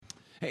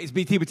Hey, it's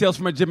BT with Tales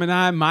from a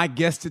Gemini. My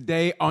guest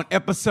today on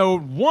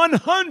episode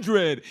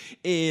 100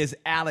 is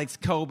Alex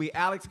Colby.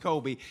 Alex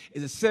Colby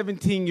is a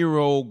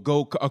 17-year-old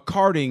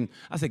karting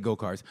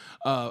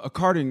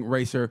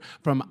racer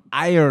from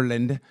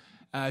Ireland.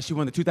 She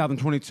won the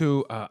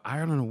 2022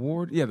 Ireland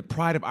Award. Yeah, the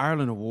Pride of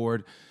Ireland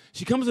Award.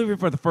 She comes over here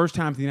for the first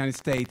time to the United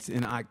States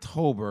in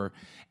October,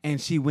 and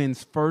she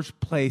wins first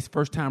place,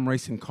 first time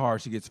racing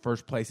cars. She gets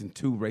first place in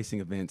 2 racing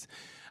events.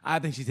 I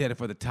think she's headed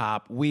for the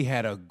top. We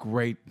had a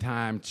great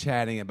time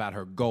chatting about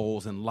her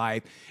goals in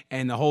life,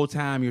 and the whole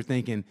time you're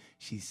thinking,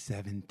 she's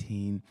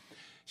 17.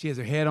 She has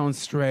her head on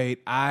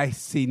straight. I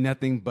see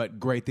nothing but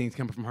great things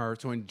coming from her.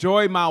 So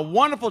enjoy my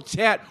wonderful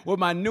chat with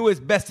my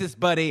newest, bestest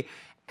buddy,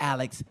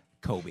 Alex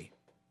Colby.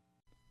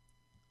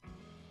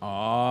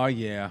 Oh,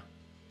 yeah.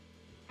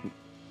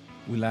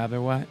 We live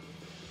there, what?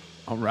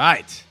 All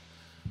right.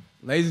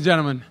 Ladies and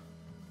gentlemen,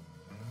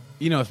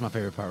 you know it's my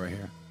favorite part right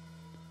here.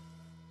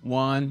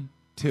 1,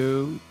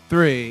 2,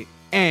 3,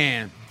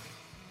 and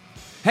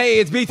hey,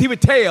 it's BT with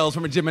Tales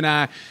from a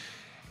Gemini,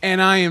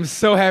 and I am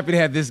so happy to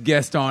have this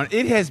guest on.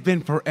 It has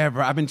been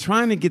forever. I've been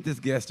trying to get this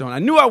guest on. I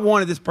knew I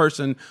wanted this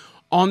person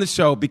on the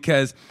show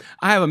because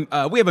we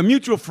have a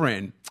mutual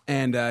friend,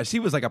 and she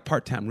was like a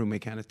part-time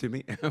roommate kind of to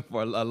me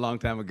for a long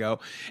time ago.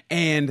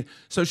 And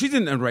so she's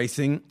in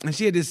racing, and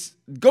she had this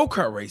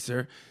go-kart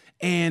racer,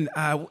 and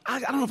I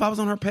don't know if I was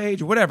on her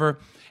page or whatever,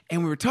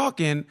 and we were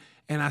talking,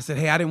 and I said,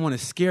 hey, I didn't want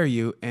to scare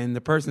you. And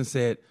the person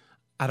said,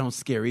 I don't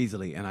scare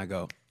easily. And I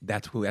go,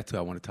 that's who I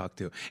want to talk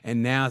to.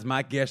 And now as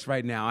my guest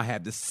right now, I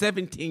have the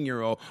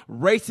 17-year-old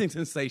racing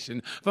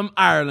sensation from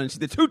Ireland. She's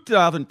the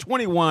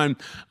 2021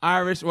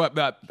 Irish,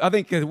 I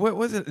think, what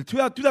was it?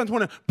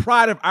 2020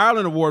 Pride of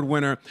Ireland Award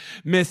winner,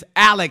 Miss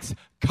Alex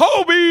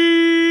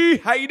Colby.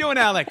 How you doing,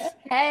 Alex?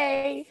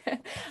 Hey.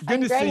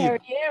 Good to see you. How are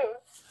you?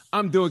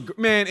 I'm doing,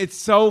 man, it's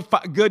so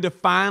good to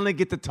finally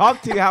get to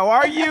talk to you. How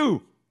are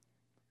you?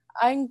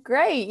 I'm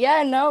great.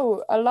 Yeah,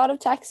 no, a lot of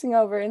texting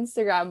over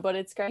Instagram, but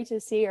it's great to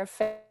see your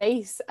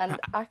face and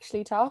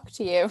actually talk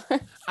to you.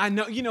 I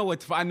know, you know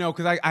what? I know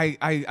because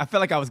I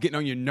felt like I was getting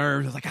on your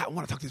nerves. I was like, I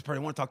want to talk to this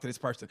person. I want to talk to this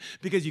person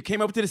because you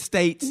came over to the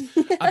States.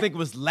 I think it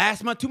was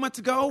last month, 2 months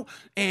ago,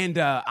 and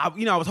I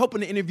was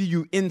hoping to interview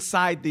you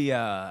inside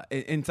the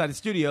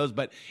studios,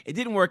 but it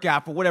didn't work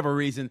out for whatever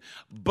reason.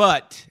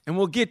 And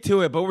we'll get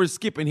to it, but we're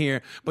skipping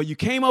here. But you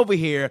came over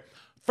here.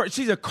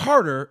 She's a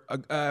karter.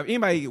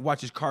 Anybody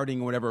watches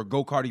karting or whatever, or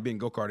go-karting, being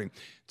go-karting,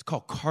 it's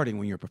called karting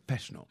when you're a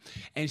professional.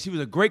 And she was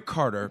a great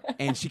karter,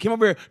 and she came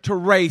over here to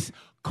race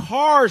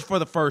cars for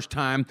the first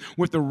time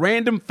with the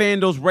Random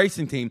Fandos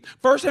racing team.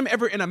 First time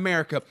ever in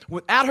America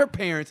without her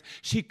parents.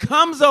 She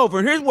comes over,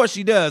 and here's what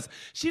she does.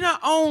 She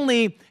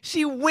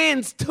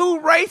wins 2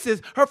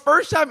 races, her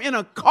first time in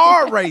a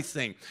car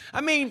racing.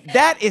 I mean,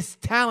 that is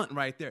talent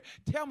right there.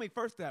 Tell me,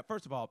 first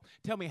of all,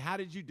 how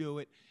did you do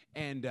it?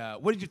 And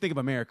what did you think of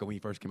America when you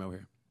first came over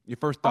here? Your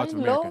first thoughts of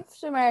America? I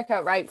loved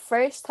America, right?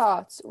 First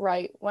thoughts,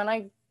 right? When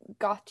I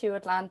got to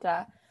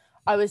Atlanta,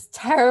 I was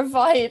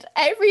terrified.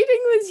 Everything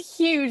was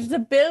huge. The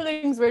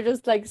buildings were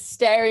just like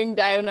staring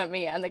down at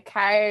me, and the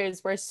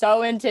cars were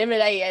so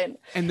intimidating.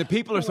 And the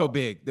people are so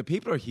big. The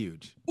people are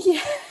huge. Yeah.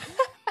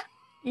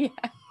 Yeah.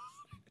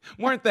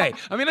 Weren't they?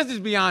 I mean, let's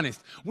just be honest.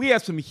 We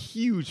have some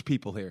huge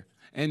people here.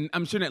 And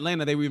I'm sure in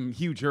Atlanta, they were even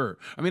huger.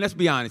 I mean, let's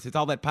be honest. It's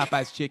all that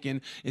Popeye's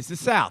chicken. It's the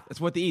South. That's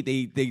what they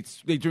eat.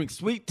 They drink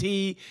sweet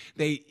tea.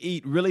 They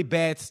eat really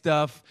bad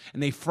stuff.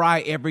 And they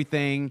fry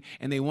everything.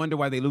 And they wonder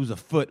why they lose a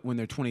foot when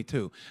they're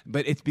 22.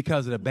 But it's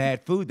because of the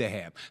bad food they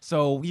have.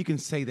 So you can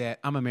say that.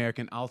 I'm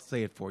American. I'll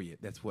say it for you.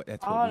 That's what we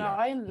are.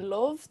 I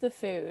love the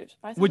food.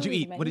 What'd you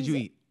eat? What did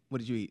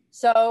you eat?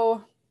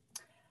 So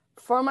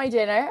for my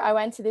dinner, I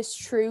went to this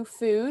True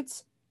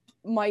Foods,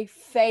 my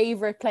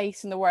favorite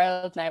place in the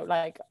world now.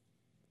 Like,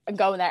 I'm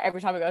going there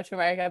every time I go to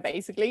America,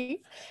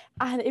 basically.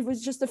 And it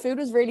was just, the food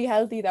was really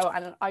healthy though,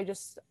 and I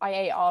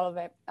ate all of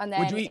it. And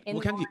then what did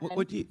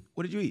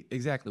you eat?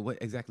 Exactly. What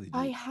exactly did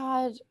you eat?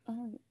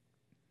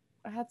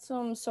 I had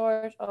some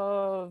sort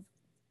of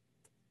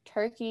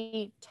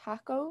turkey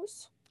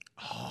tacos,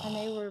 and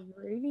they were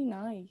really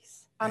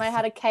nice. And I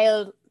had a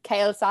kale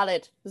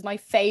salad. It was my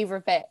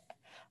favorite bit.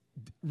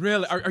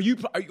 Really? Are you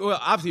well,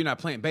 obviously you're not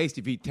plant-based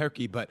if you eat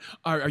turkey, but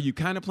are you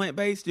kind of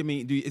plant-based? I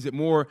mean, is it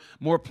more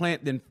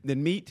plant than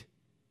meat?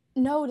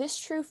 No, this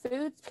True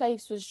Foods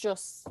place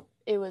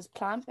it was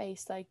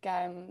plant-based, like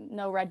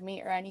no red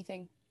meat or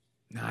anything.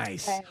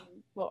 Nice.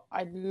 But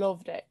I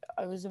loved it.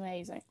 It was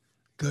amazing.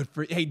 Good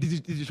for you. Hey,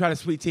 did you try the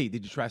sweet tea?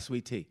 Did you try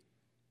sweet tea?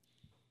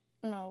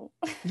 No.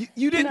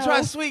 You didn't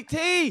try sweet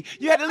tea.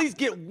 You had to at least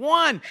get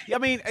one. I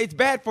mean, it's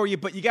bad for you,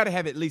 but you got to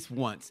have it at least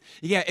once.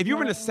 Yeah, if you're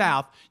in the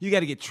South, you got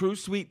to get true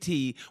sweet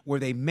tea where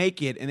they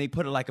make it and they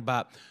put it like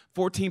about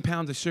 14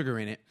 pounds of sugar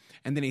in it,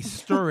 and then they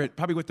stir it,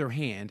 probably with their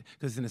hand,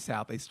 because in the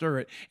South they stir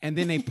it, and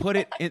then they put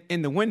it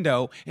in the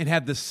window and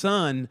have the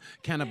sun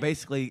kind of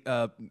basically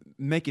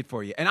make it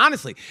for you. And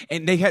honestly,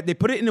 and they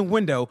put it in the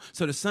window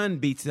so the sun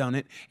beats on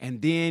it,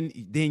 and then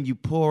you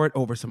pour it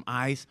over some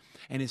ice,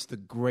 and it's the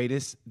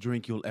greatest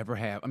drink you'll ever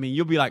have. I mean,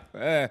 you'll be like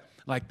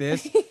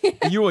this,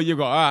 and you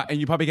go and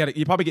you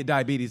probably get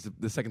diabetes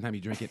the second time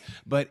you drink it,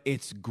 but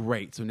it's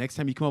great. So next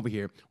time you come over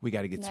here, we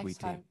got to get sweet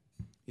tea.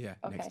 Yeah,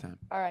 okay. Next time.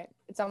 All right.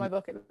 It's on my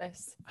bucket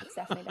list. It's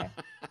definitely there.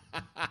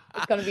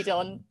 It's going to be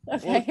done.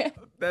 Okay.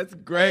 Well, that's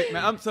great,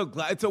 man. I'm so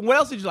glad. So what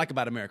else did you like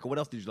about America? What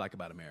else did you like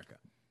about America?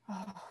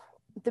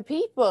 The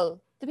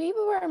people. The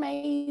people were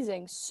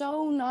amazing.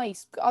 So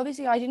nice.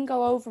 Obviously, I didn't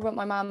go over with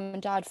my mom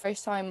and dad.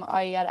 First time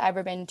I had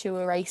ever been to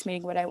a race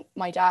meeting without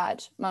my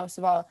dad, most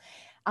of all.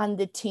 And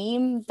the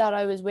team that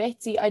I was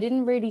with, I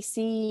didn't really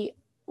see,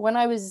 when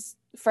I was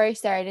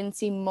first there, I didn't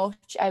see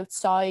much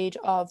outside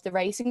of the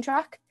racing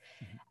track.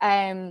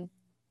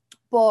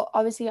 But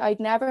obviously I'd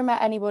never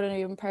met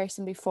anybody in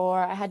person before.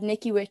 I had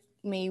Nikki with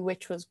me,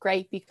 which was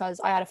great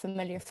because I had a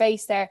familiar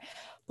face there.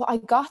 But I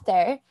got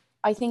there,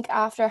 I think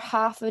after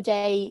half a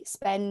day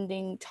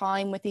spending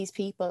time with these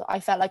people, I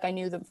felt like I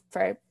knew them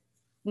for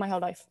my whole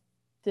life.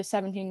 The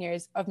 17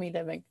 years of me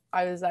living.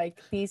 I was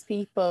like, these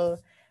people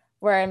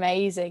were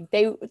amazing.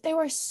 They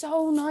were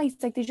so nice.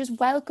 Like, they just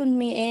welcomed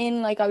me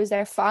in like I was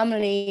their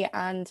family,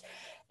 and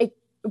it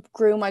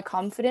grew my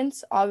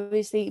confidence.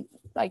 Obviously,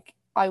 like,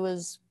 I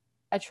was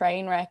a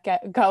train wreck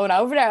going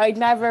over there. I'd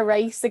never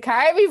raced a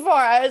car before.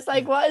 I was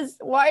like,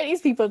 what are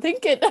these people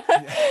thinking?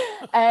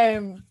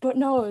 But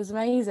no, it was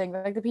amazing.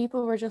 Like, the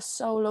people were just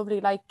so lovely.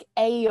 Like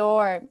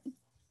AER,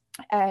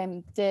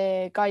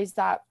 the guys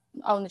that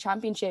own the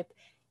championship,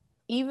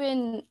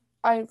 even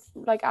I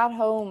like at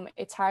home,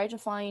 it's hard to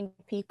find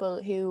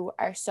people who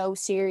are so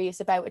serious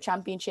about a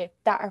championship,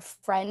 that are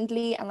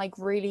friendly and like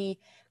really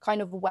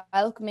kind of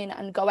welcoming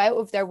and go out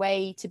of their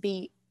way to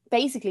be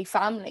basically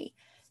family.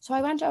 So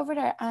I went over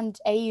there, and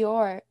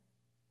AER,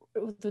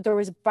 there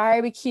was a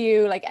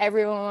barbecue, like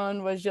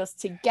everyone was just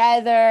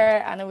together,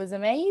 and it was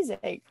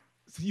amazing.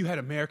 So you had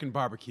American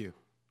barbecue.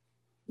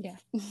 Yeah.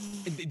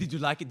 Did you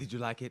like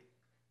it?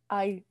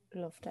 I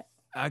loved it.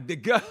 I'm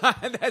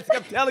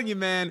telling you,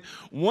 man.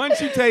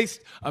 Once you taste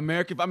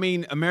American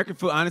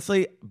food,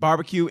 honestly,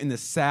 barbecue in the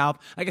South,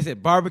 like I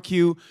said,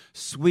 barbecue,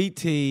 sweet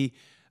tea.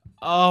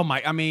 Oh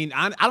my! I mean,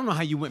 I don't know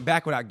how you went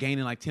back without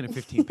gaining like 10 or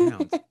 15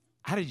 pounds.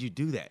 How did you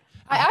do that?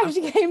 I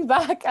actually came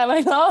back and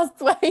I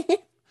lost weight.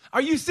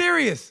 Are you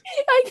serious?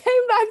 I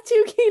came back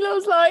 2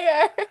 kilos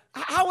lighter.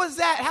 How was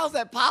that? How's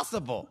that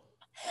possible?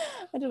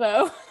 I don't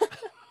know.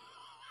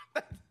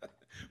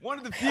 One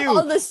of the few.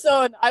 All the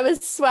sun. I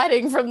was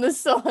sweating from the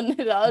sun.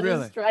 It all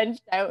Really? just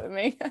drenched out of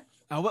me.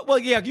 Well,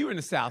 yeah, you were in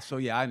the South, so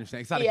yeah, I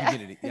understand. It's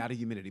out of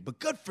humidity. But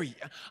good for you.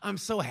 I'm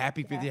so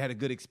happy that you had a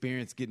good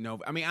experience getting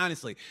over. I mean,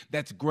 honestly,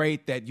 that's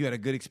great that you had a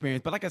good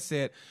experience. But like I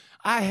said,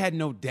 I had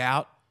no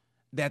doubt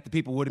that the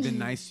people would have been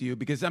nice to you,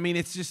 because I mean,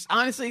 it's just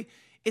honestly,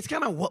 it's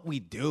kind of what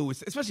we do,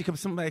 especially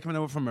somebody coming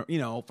over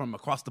from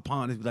across the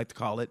pond, as we like to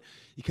call it.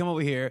 You come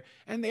over here,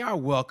 and they are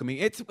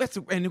welcoming. And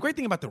the great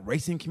thing about the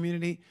racing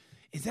community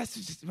is that's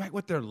just right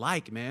what they're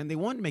like, man. They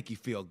want to make you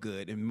feel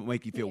good and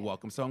make you feel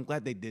welcome. So I'm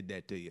glad they did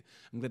that to you.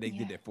 I'm glad they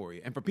did that for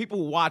you. And for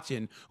people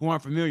watching who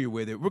aren't familiar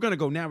with it, we're going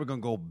to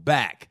go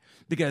back,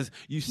 because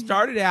you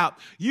started out,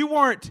 it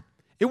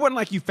wasn't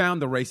like you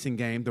found the racing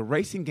game. The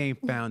racing game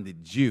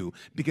founded you,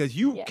 because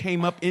you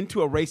came up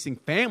into a racing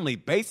family,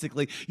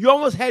 basically. You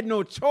almost had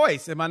no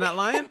choice. Am I not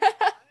lying?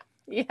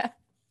 Yeah.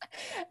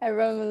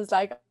 Everyone was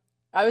like,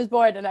 I was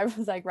bored, and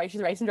everyone's like, right,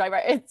 she's a racing driver.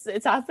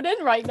 It's happening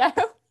right now.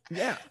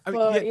 Yeah.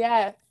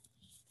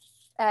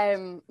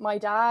 My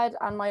dad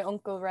and my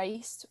uncle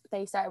raced.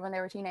 They started when they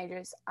were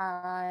teenagers.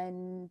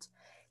 And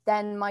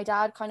then my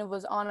dad kind of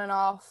was on and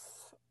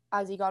off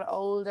as he got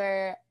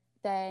older,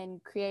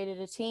 then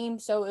created a team.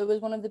 So it was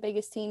one of the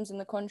biggest teams in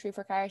the country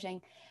for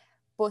karting.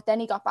 But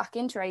then he got back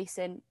into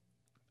racing.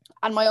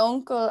 And my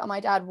uncle and my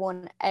dad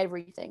won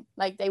everything.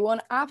 Like, they won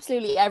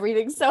absolutely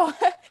everything. So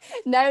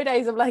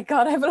nowadays I'm like,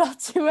 God, I have a lot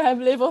to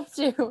live up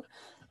to.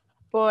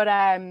 But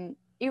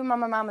even when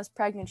my mum was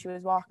pregnant, she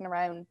was walking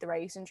around the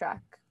racing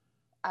track.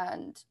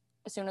 And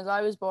as soon as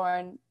I was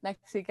born,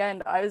 next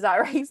weekend, I was at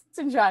a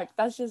racing track.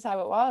 That's just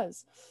how it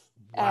was.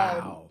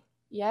 Wow.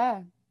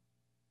 Yeah.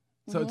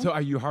 So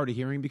are you hard of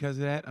hearing because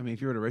of that? I mean,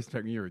 if you were at a racing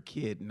track and you were a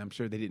kid, and I'm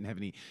sure they didn't have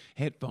any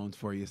headphones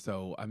for you.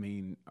 So, I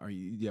mean, do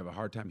you have a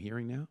hard time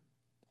hearing now?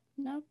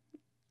 No.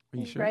 Are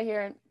you sure? Right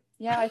here.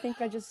 Yeah, I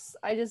think I just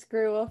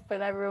grew up,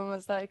 and everyone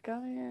was like,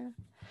 oh, yeah.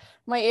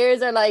 My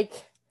ears are like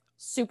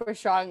super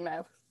strong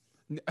now.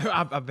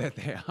 I bet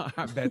they are.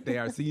 I bet they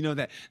are. So you know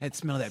that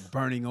smell, that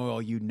burning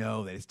oil, you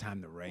know that it's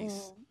time to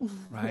race,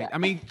 right? Yeah. I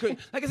mean,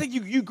 like I said,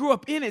 you grew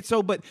up in it.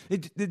 So, but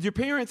did your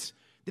parents,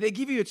 did they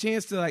give you a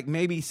chance to like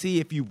maybe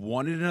see if you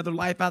wanted another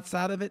life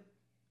outside of it?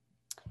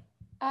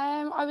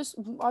 I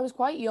was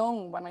quite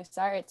young when I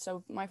started.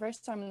 So my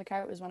first time in the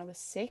car was when I was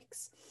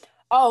 6.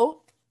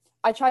 Oh,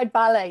 I tried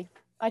ballet.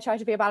 I tried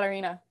to be a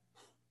ballerina.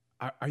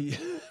 Are you?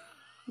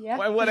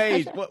 Yeah. What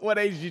age? What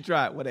age did you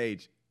try? What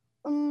age?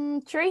 3.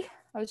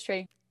 I was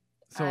 3.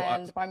 So,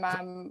 And my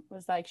mom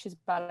was like, she's a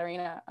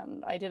ballerina,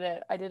 and I did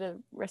a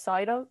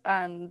recital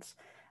and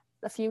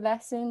a few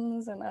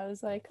lessons, and I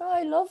was like, oh,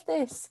 I love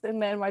this.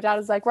 And then my dad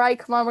was like, right,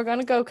 come on, we're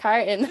gonna go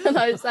karting. And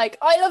I was like,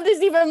 I love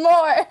this even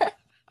more.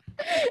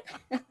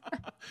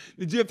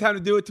 Did you have time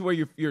to do it to where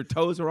your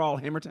toes are all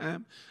hammer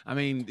time? I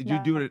mean, did you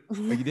do it? Or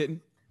you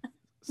didn't?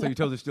 So your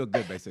toes are still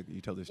good, basically.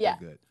 Your toes are still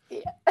good.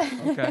 Yeah.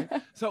 Okay.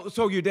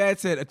 So your dad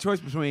said a choice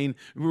between,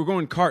 we were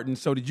going karting.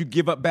 So did you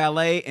give up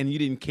ballet and you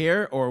didn't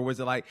care, or was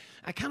it like,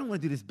 I kind of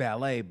want to do this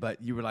ballet,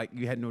 but you were like,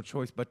 you had no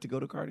choice but to go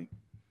to karting?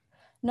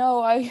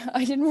 No, I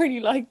didn't really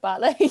like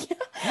ballet.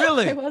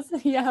 Really? I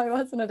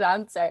wasn't a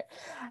dancer.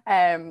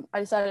 I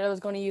decided I was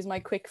going to use my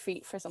quick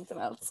feet for something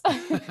else.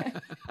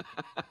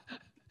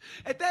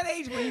 At that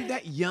age, when you're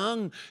that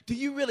young, do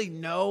you really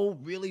know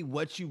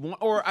what you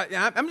want? Or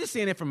I'm just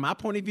saying it from my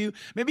point of view.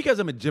 Maybe because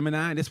I'm a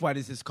Gemini, and that's why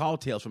this is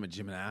called Tales from a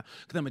Gemini.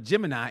 Because I'm a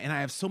Gemini, and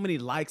I have so many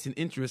likes and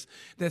interests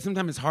that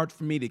sometimes it's hard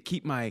for me to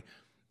keep my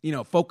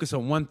focus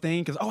on one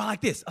thing. Because, I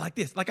like this.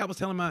 Like I was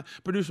telling my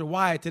producer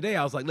Wyatt today,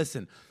 I was like,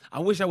 listen, I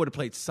wish I would have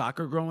played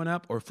soccer growing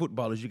up, or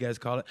football as you guys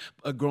call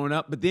it, growing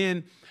up. But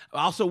then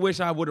I also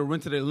wish I would have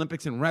went to the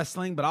Olympics in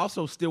wrestling, but I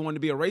also still wanted to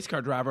be a race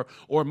car driver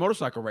or a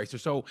motorcycle racer.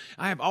 So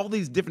I have all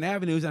these different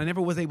avenues, and I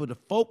never was able to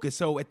focus.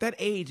 So at that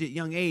age, at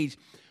young age,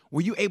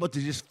 were you able to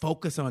just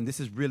focus on this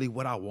is really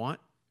what I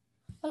want?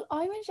 Well,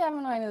 I'm a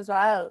Gemini as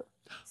well.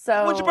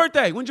 So When's your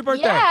birthday? Yeah.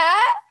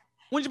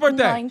 When's your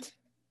birthday?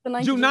 The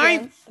 9th. June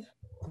 9th?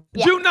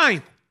 Yeah. June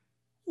 9th.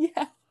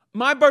 Yeah.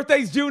 My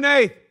birthday's June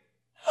 8th.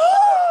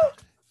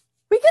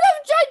 We could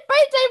have joint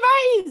birthday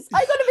parties.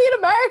 I'm going to be in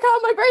America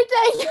on my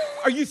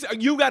birthday.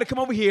 You got to come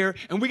over here,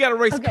 and we got to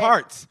race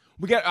karts.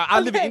 I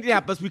live in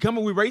Indianapolis. We come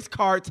and we race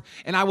karts,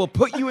 and I will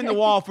put you in the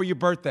wall for your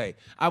birthday.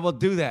 I will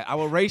do that. I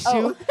will race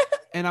you,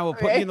 and I will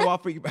put you in the wall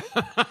for you.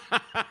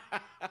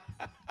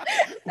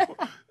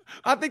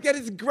 I think that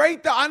is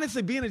great. Though.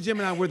 Honestly, being a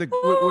Gemini, we're the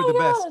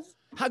best.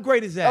 How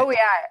great is that? Oh, we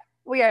are.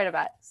 We are the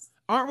best.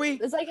 Aren't we?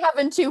 It's like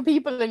having 2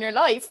 people in your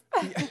life.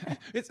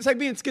 It's like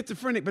being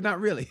schizophrenic, but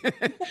not really.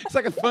 It's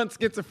like a fun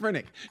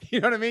schizophrenic. You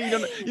know what I mean?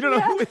 You don't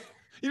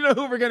know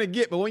who we're gonna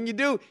get, but when you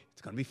do,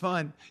 it's gonna be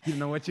fun. You don't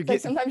know what you're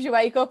getting. Sometimes you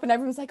wake up and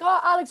everyone's like, "Oh,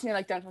 Alex," and you're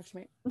like, "Don't touch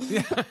me."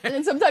 Yeah. And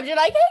then sometimes you're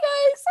like, "Hey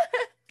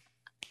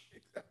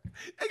guys."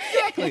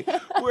 Exactly.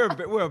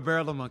 We're a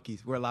barrel of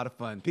monkeys. We're a lot of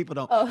fun. People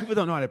don't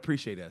know how to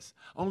appreciate us.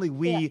 Only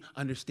we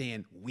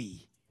understand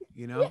we.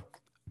 Yeah.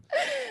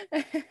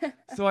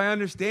 So I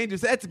understand you.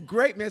 So that's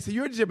great, man. So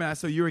you're a Gemini.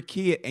 So you're a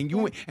kid, and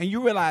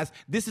you realize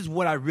this is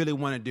what I really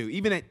want to do.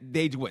 Even at the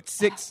age of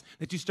 6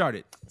 that you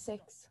started.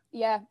 6.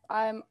 Yeah.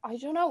 I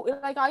don't know.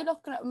 Like I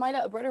look at my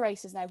little brother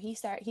races now. He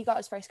got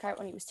his first kart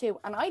when he was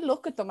 2, and I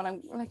look at them and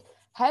I'm like,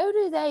 how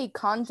do they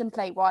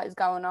contemplate what is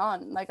going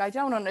on? Like I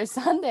don't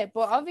understand it.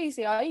 But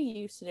obviously I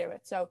used to do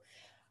it. So,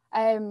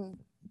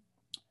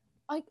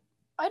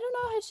 I don't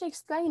know how to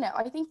explain it.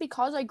 I think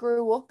because I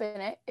grew up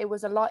in it, it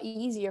was a lot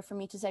easier for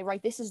me to say,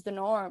 right, this is the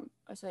norm.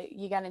 So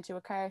you get into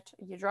a kart,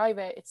 you drive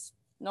it, it's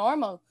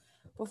normal.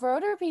 But for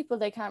other people,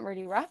 they can't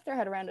really wrap their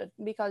head around it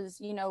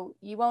because, you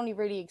only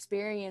really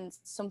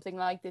experience something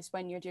like this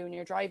when you're doing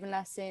your driving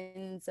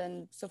lessons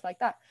and stuff like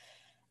that.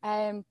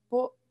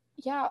 But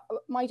yeah,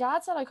 my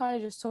dad said I kind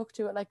of just took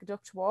to it like a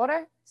duck to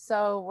water.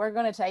 So we're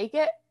going to take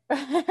it.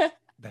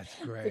 That's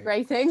great. It's a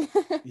great thing.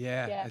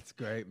 Yeah, that's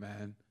great,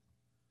 man.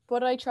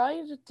 But I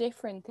tried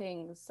different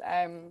things.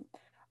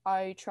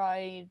 I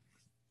tried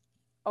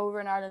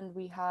over in Ireland.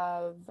 We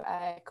have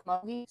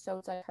camogie, so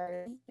it's like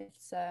hurling.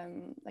 It's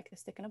like a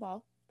stick and a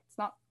ball. It's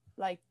not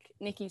like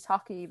Nicky's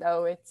hockey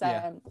though. It's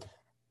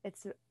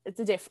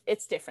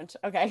different.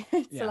 Okay,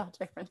 it's a lot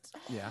different.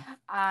 Yeah.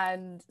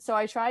 And so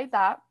I tried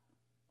that.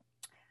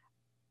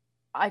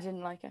 I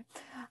didn't like it.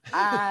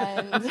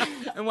 And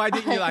and why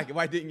didn't you like it?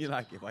 Why didn't you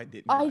like it?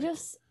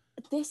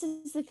 This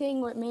is the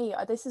thing with me.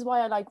 This is why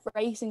I like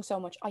racing so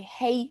much. I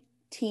hate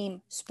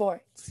team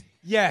sports.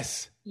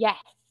 Yes. Yeah.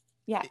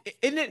 Yeah.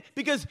 Isn't it?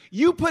 Because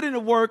you put in the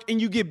work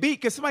and you get beat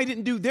because somebody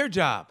didn't do their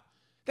job.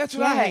 That's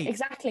what I hate.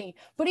 Exactly.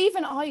 But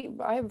even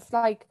I've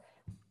like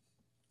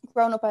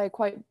grown up, I had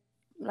quite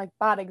like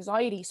bad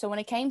anxiety. So when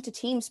it came to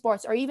team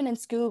sports, or even in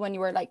school when you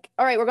were like,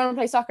 all right, we're going to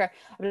play soccer,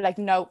 I'd be like,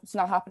 no, it's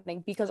not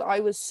happening, because I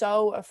was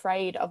so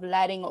afraid of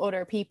letting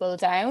other people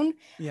down.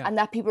 And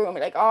that people were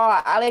like,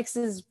 oh, Alex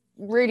is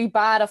really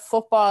bad at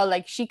football,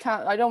 like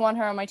I don't want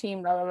her on my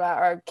team, blah blah blah,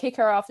 or kick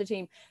her off the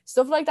team.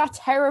 Stuff like that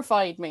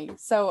terrified me.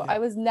 So I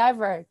was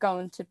never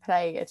going to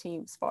play a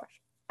team sport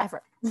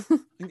ever.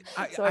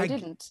 I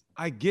didn't.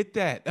 I get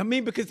that. I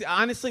mean, because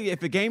honestly,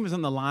 if a game is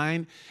on the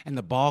line and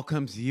the ball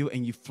comes to you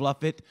and you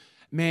fluff it,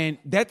 man,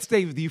 that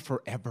stays with you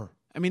forever.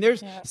 I mean,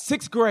 there's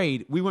 6th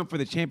grade, we went for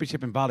the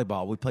championship in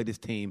volleyball. We played this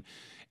team,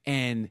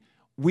 and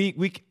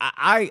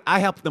I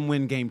helped them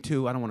win game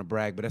 2. I don't want to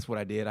brag, but that's what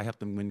I did. I helped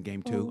them win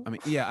game 2. I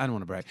mean, yeah, I don't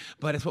want to brag,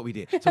 but that's what we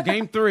did. So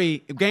game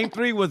three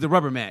was the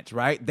rubber match,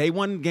 right? They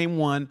won game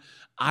 1.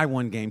 I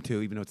won game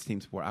 2, even though it's team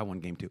sport. I won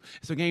game 2.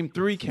 So game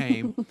 3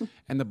 came,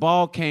 and the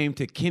ball came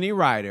to Kenny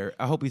Ryder.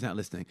 I hope he's not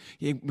listening.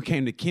 He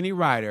came to Kenny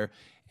Ryder,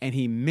 and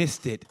he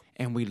missed it,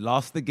 and we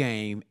lost the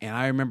game. And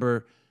I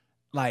remember,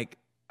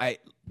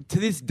 to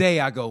this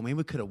day, I go, man,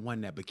 we could have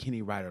won that, but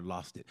Kenny Ryder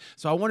lost it.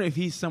 So I wonder if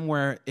he's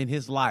somewhere in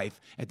his life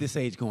at this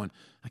age going,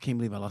 I can't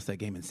believe I lost that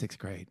game in 6th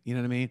grade. You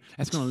know what I mean?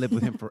 That's going to live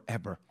with him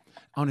forever.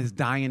 On his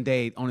dying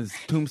day, on his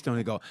tombstone,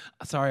 he go,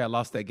 sorry, I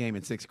lost that game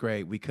in 6th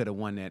grade. We could have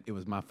won that. It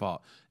was my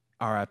fault.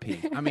 R.I.P.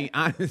 I mean,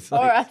 honestly.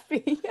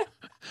 R.I.P.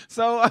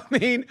 So, I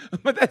mean,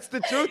 but that's the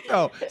truth,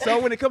 though.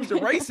 So when it comes to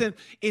racing,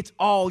 it's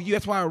all you.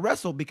 That's why I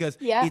wrestle, because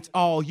it's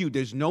all you.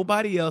 There's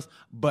nobody else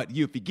but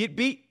you. If you get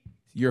beat,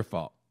 it's your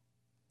fault.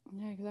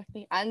 Yeah,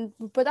 exactly.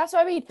 But that's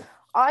what I mean.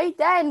 I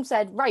then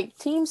said, right,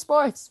 team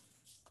sports.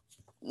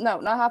 No,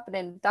 not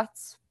happening.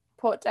 That's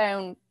put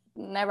down.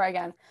 Never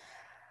again.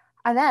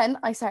 And then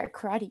I started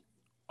karate.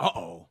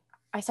 Uh-oh.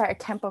 I started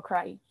Kempo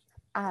karate.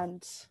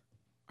 And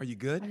are you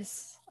good?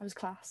 I was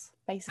class,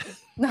 basically.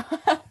 No,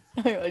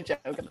 I'm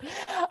joking.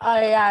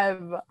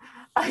 I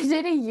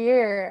did a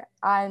year,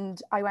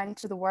 and I went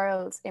to the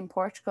Worlds in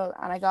Portugal,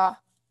 and I got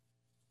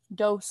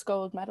those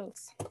gold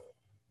medals.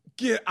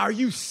 Are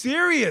you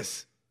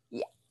serious?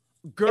 Yeah.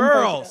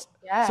 Girls.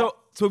 Yeah.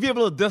 So if you have a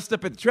little dust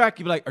up at the track,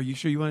 you'd be like, are you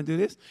sure you want to do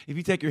this? If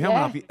you take your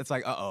helmet off, it's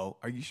like, uh-oh,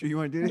 are you sure you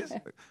want to do this?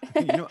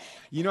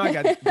 you know I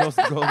got those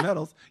gold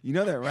medals. You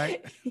know that,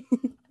 right?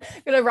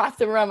 I'm going to wrap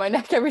them around my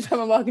neck every time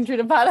I'm walking through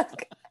the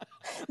paddock.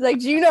 It's like,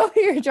 do you know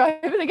who you're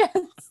driving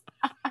against?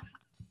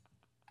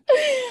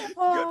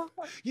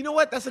 You know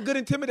what? That's a good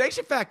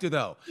intimidation factor,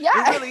 though. Yeah.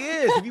 It really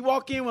is. If you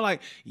walk in with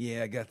like,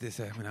 yeah, I got this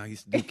when I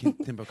used to do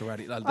Kempo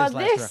karate.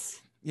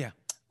 This Yeah.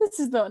 This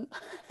is done.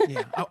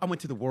 Yeah, I went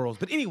to the Worlds.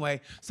 But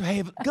anyway, so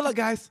hey, good luck,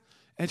 guys.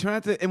 And try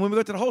not to. And when we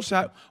go to the whole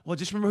shot, well,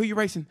 just remember who you're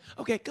racing.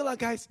 Okay, good luck,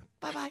 guys.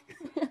 Bye-bye.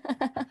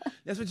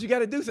 That's what you got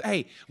to do. So,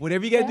 hey,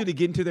 whatever you got to do to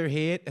get into their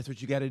head, that's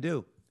what you got to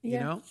do. Yeah. You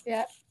know?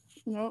 Yeah.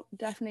 No,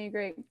 definitely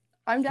agree.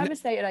 I'm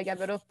devastated I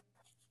gave it up.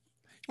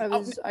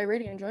 I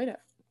really enjoyed it.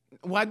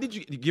 Why did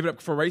you give it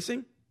up for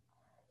racing?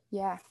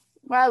 Yeah.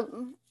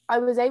 Well, I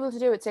was able to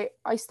do it. So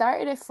I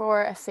started it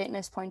for a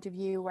fitness point of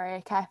view where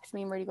it kept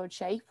me in really good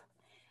shape.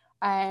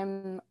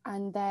 And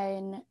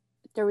then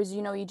there was,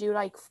 you do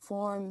like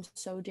forms,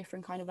 so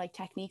different kind of like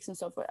techniques and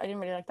stuff, but I didn't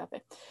really like that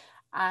bit.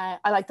 I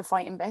like the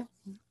fighting bit.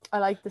 I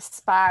like the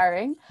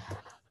sparring.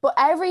 But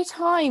every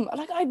time,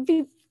 I'd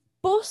be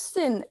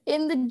busting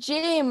in the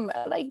gym,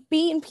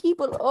 beating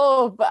people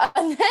up.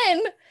 And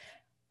then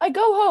I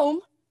go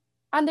home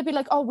and they'd be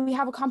like, oh, we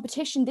have a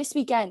competition this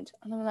weekend.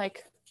 And I'm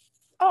like,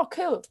 oh,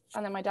 cool.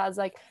 And then my dad's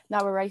like,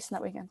 now we're racing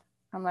that weekend.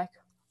 I'm like,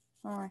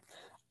 all right.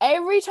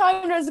 Every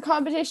time there was a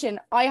competition,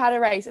 I had a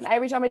race. And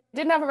every time I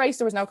didn't have a race,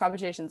 there was no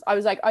competitions. I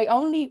was like, I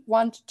only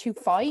want to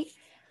fight.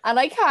 And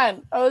I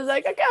can't. I was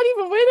like, I can't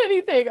even win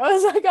anything. I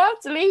was like, I have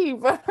to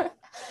leave.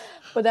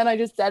 But then I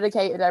just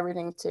dedicated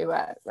everything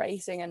to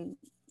racing and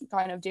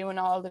kind of doing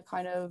all the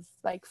kind of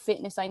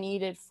fitness I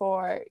needed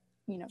for,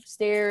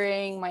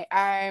 steering, my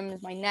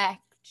arms, my neck,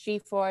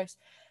 G-force.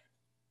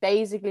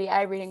 Basically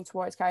everything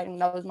towards karting.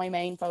 That was my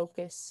main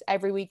focus.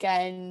 Every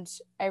weekend,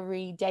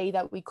 every day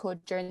that we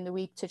could during the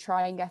week to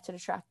try and get to the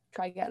track,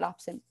 try to get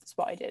laps in. That's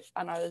what I did.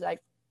 And I was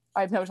like,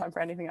 I have no time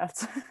for anything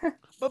else.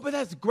 but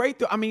that's great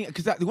though. I mean,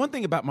 because the one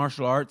thing about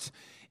martial arts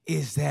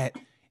is that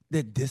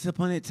the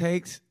discipline it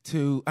takes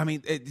to,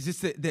 it's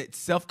just the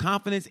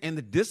self-confidence and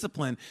the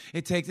discipline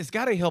it takes. It's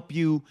got to help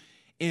you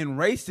in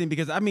racing,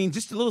 because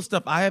just the little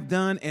stuff I have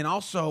done, and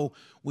also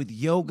with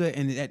yoga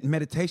and that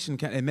meditation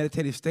and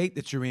meditative state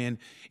that you're in,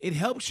 it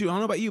helps you. I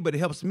don't know about you, but it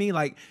helps me.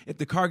 Like if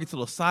the car gets a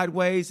little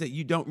sideways, that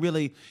you don't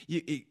really,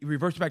 it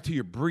reverts back to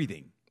your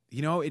breathing.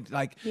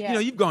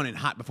 You've gone in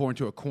hot before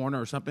into a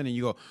corner or something, and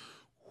you go,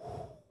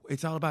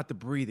 it's all about the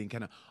breathing,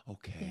 kind of,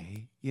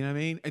 okay. You know what I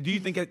mean? Do you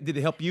think did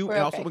it help you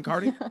also in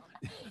karting?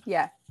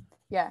 Yeah.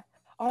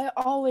 I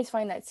always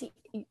find that,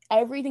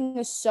 everything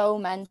is so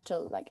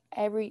mental.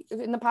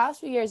 In the past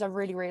few years, I've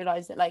really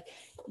realized that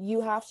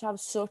you have to have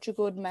such a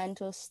good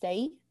mental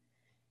state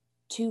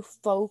to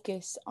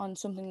focus on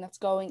something that's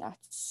going at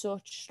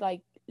such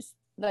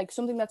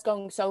something that's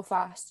going so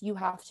fast. You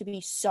have to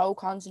be so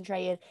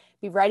concentrated,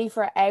 be ready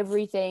for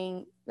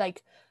everything.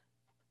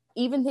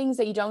 Even things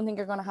that you don't think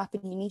are going to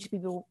happen, you need to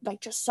be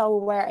just so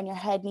aware, and your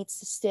head needs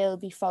to still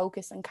be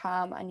focused and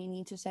calm, and you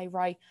need to say,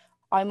 right,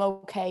 I'm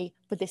okay,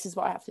 but this is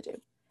what I have to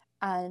do.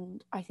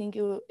 And I think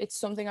it's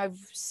something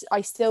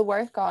I still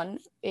work on,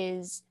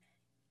 is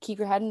keep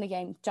your head in the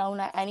game. Don't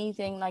let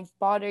anything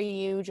bother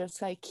you.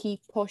 Just keep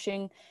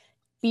pushing.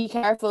 Be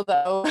careful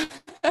though.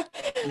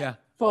 Yeah.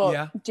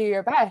 But do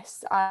your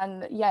best.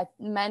 And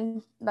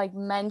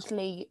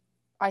mentally,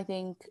 I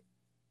think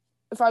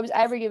if I was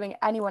ever giving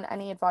anyone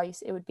any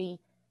advice, it would be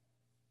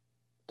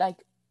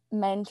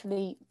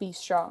mentally be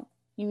strong.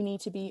 You need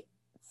to be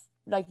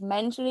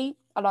mentally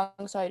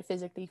alongside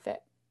physically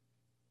fit.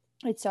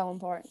 It's so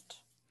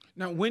important.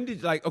 Now, when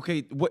did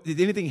okay, what did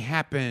anything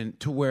happen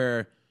to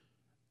where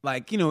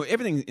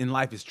everything in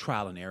life is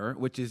trial and error,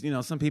 which is,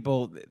 some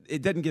people,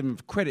 it doesn't give them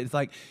credit. It's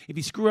like if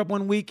you screw up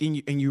one week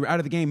and you're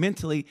out of the game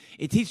mentally,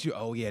 it teaches you,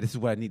 oh, yeah, this is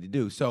what I need to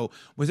do. So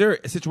was there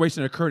a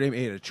situation that occurred at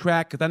a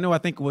track? Because I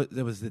think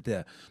it was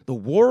the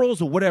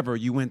Worlds or whatever,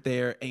 you went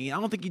there, and I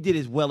don't think you did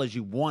as well as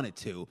you wanted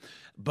to.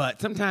 But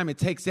sometimes it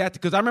takes that,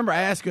 because I remember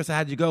I asked you, I said,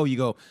 how'd you go? You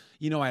go,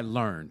 I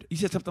learned. You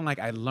said something like,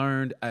 I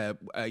learned,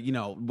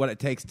 what it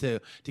takes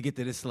to get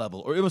to this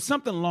level. Or it was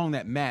something along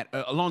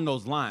along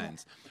those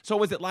lines. So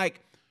was it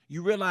like,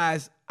 you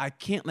realize I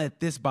can't let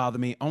this bother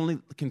me, only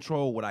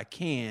control what I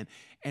can,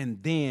 and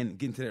then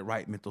get into that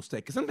right mental state?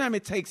 Because sometimes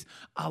it takes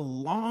a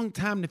long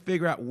time to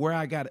figure out where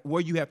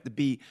you have to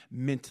be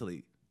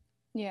mentally.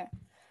 Yeah,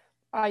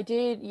 I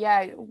did.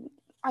 Yeah,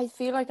 I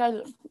feel like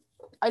I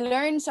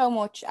learn so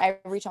much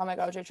every time I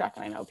go to a track,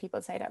 and I know people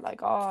say that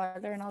like, oh, I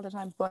learn all the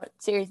time, but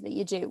seriously,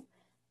 you do.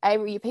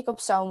 You pick up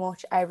so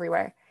much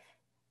everywhere.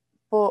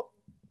 But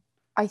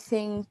I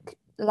think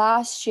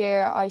last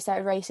year I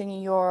started racing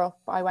in Europe.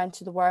 I went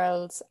to the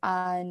Worlds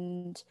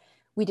and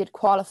we did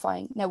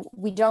qualifying. Now,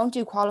 we don't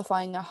do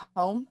qualifying at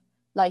home,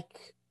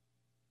 like,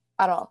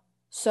 at all.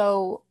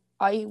 So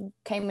I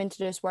came into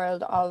this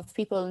world of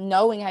people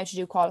knowing how to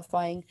do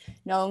qualifying,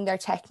 knowing their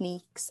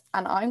techniques,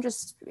 and I'm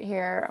just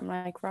here. I'm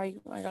like,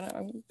 right, I'm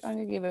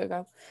gonna give it a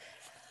go.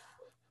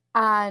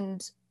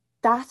 And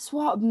that's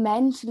what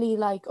mentally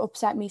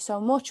upset me so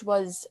much,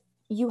 was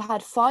you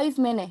had 5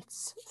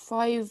 minutes,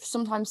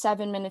 sometimes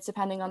 7 minutes,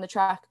 depending on the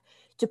track,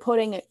 to put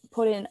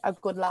in a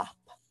good lap.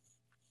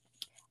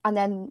 And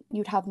then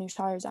you'd have new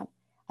tires on.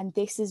 And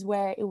this is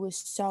where it was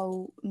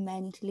so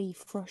mentally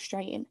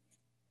frustrating.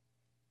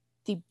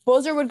 The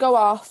buzzer would go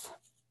off,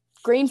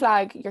 green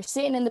flag, you're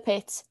sitting in the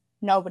pits,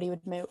 nobody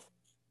would move.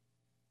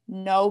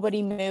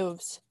 Nobody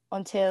moves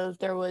until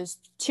there was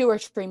 2 or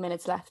 3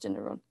 minutes left in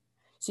the run.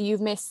 So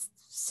you've missed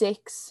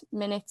 6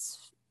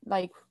 minutes,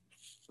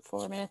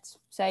 4 minutes,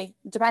 say,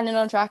 depending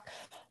on track,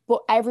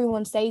 but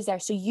everyone stays there.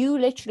 So you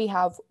literally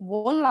have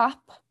one lap,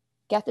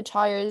 get the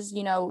tires,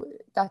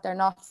 that they're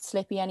not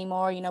slippy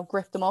anymore,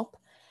 grip them up.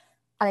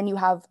 And then you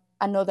have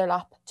another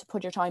lap to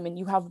put your time in.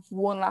 You have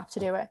one lap to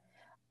do it.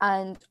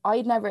 And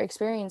I'd never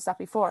experienced that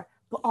before,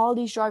 but all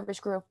these drivers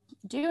grew up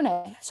doing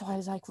it. So I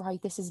was like,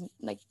 right, this is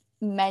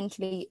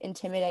mentally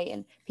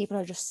intimidating. People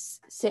are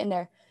just sitting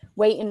there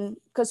waiting,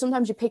 because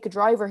sometimes you pick a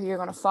driver who you're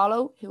going to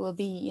follow, who will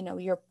be,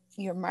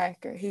 your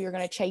marker, who you're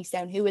going to chase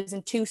down, who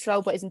isn't too slow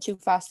but isn't too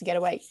fast to get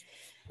away.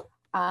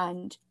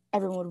 And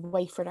everyone would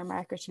wait for their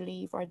marker to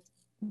leave, or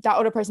that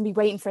other person be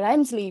waiting for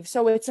them to leave.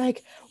 So it's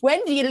like,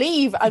 when do you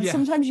leave? And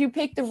sometimes you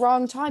pick the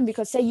wrong time,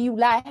 because say you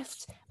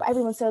left but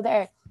everyone's still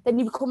there, then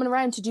you're coming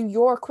around to do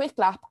your quick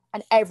lap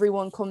and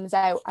everyone comes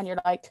out and you're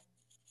like,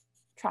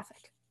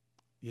 traffic.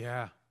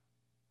 Yeah.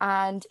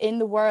 And in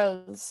the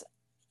Worlds,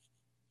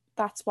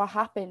 that's what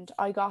happened.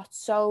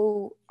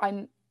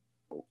 I'm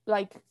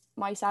like,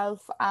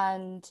 myself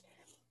and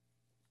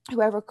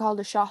whoever called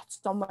the shots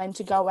on when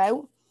to go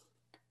out,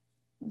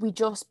 we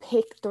just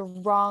picked the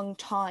wrong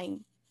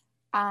time.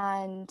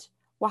 And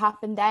what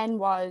happened then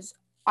was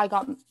I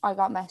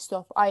got messed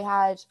up. I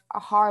had a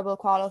horrible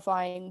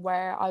qualifying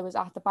where I was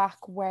at the back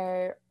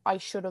where I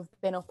should have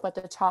been up at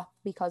the top,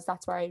 because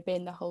that's where I'd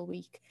been the whole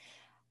week.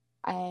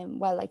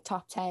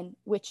 Top 10,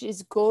 which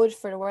is good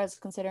for the Worlds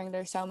considering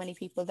there's so many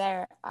people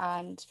there.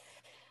 And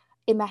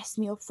it messed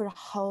me up for the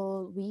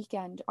whole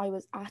weekend. I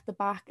was at the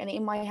back, and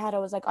in my head I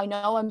was like, I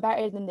know I'm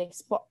better than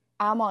this, but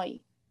am I?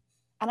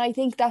 And I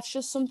think that's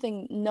just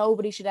something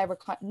nobody should ever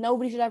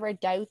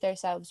doubt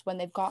themselves when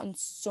they've gotten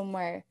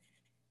somewhere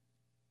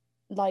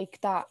like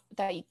that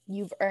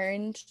you've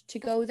earned to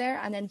go there,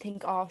 and then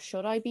think, oh,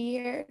 should I be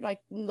here?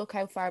 Look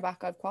how far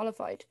back I've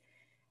qualified.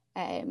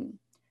 And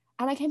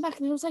I came back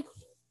and I was like,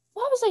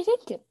 what was I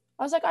thinking?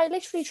 I was like, I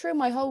literally threw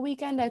my whole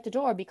weekend out the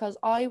door because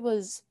I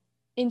was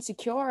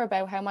insecure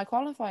about how my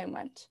qualifying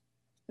went.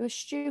 It was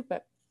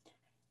stupid.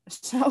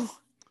 So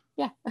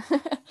yeah.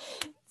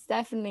 It's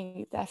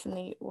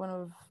definitely one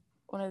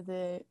of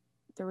the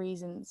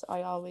reasons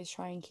I always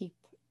try and keep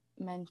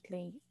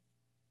mentally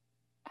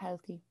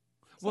healthy.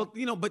 So.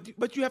 Well,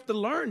 but you have to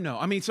learn though.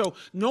 I mean, so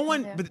no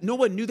one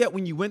knew that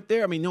when you went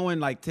there. I mean, no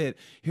one said,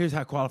 here's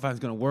how qualifying is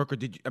going to work. Or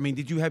did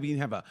you have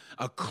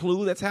a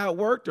clue that's how it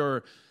worked?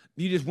 Or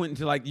you just went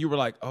into you were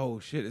like, oh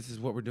shit, this is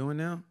what we're doing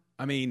now?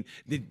 I mean,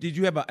 did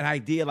you have an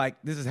idea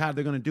this is how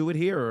they're going to do it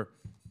here?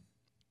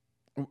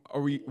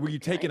 Or were you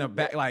taken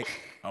aback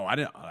oh, I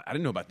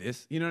didn't know about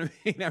this. You know what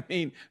I mean? I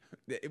mean,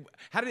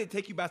 how did it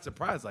take you by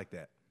surprise like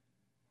that?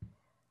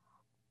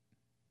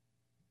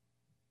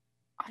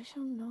 I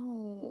don't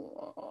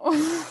know.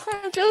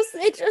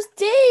 It just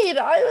did.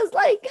 I was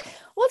like,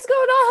 what's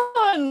going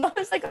on? I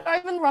was like,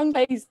 I'm in the wrong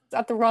place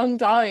at the wrong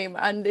time,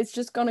 and it's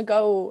just gonna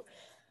go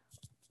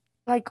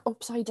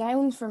upside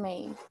down for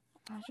me.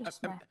 I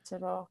just messed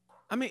it up.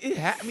 I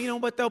mean,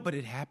 but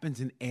it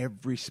happens in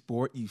every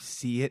sport. You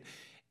see it.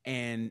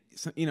 and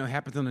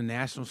happens on the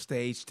national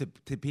stage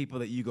to people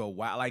that you go,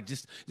 wow. Like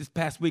just this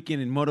past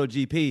weekend in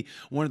MotoGP,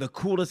 one of the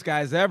coolest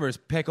guys ever is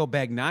Pecco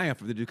Bagnaia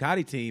for the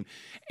Ducati team,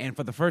 and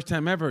for the first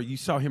time ever, you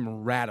saw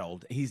him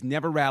rattled. He's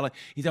never rattled.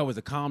 He's always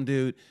a calm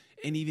dude,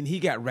 and even he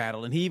got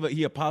rattled, and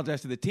he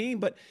apologized to the team.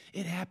 But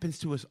it happens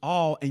to us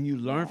all, and you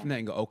learn from that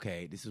and go,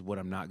 okay, this is what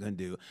I'm not going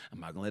to do. I'm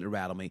not going to let it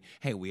rattle me.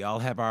 Hey, we all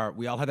have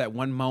that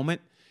one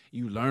moment.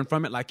 You learn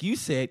from it, like you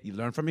said. You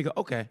learn from it. You go,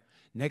 okay,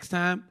 next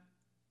time.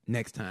 And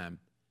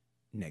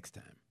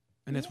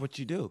that's what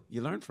you do.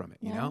 You learn from it,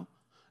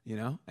 you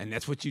know, and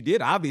that's what you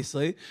did,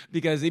 obviously,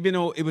 because even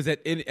though it was at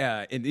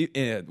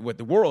what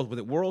the Worlds, was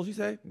it Worlds you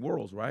say?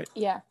 Worlds, right?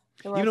 Yeah.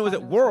 Even though it was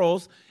at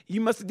Worlds,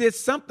 you must have did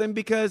something,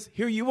 because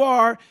here you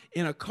are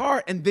in a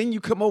car and then you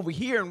come over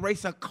here and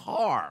race a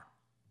car.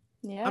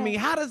 Yeah. I mean,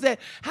 how does that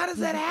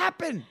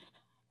happen?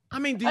 I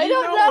mean, I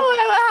don't know how it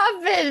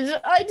happened.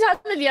 I'm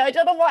telling you, I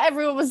don't know what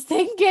everyone was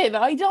thinking.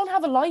 I don't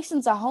have a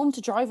license at home to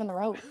drive on the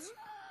roads.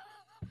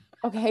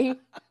 Okay. I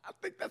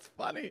think that's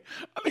funny.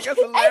 I think that's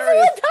hilarious.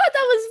 Everyone thought that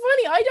was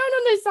funny. I don't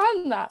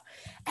understand that.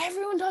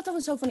 Everyone thought that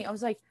was so funny. I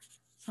was like,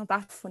 it's not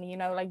that funny,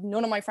 like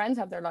none of my friends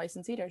have their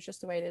license either. It's just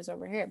the way it is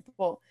over here.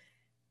 But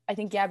I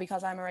think,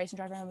 because I'm a racing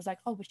driver, I was like,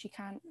 oh, but she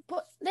can't.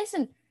 But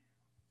listen,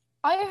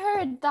 I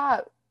heard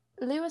that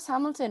Lewis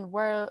Hamilton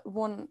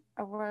won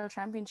a world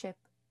championship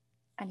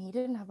and he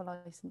didn't have a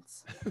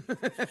license.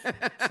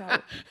 So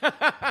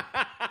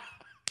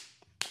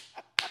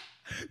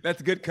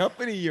that's good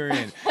company you're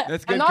in.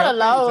 That's good. I'm not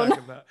alone.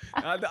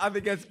 I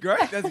think that's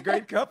great. That's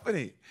great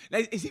company. Now,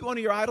 is he one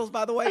of your idols,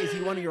 by the way? Is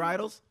he one of your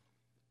idols?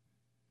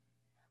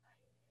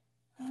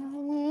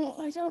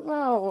 I don't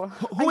know.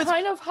 I'm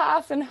kind of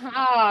half and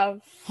half.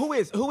 Who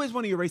is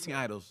one of your racing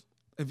idols?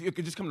 If you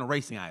could just come to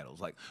racing idols,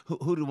 like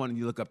who do one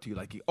you look up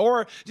to,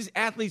 or just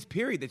athletes,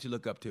 period, that you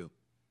look up to?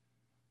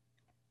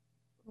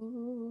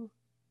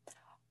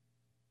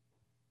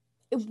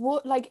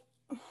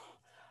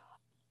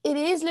 It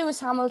is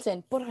Lewis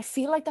Hamilton, but I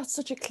feel like that's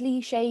such a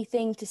cliche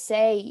thing to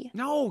say.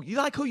 No, you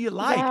like who you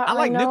like. Yeah, I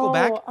like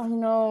Nickelback. I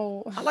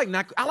know. I like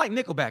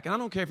Nickelback, and I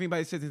don't care if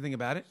anybody says anything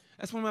about it.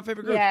 That's one of my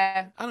favorite groups.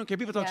 Yeah. I don't care.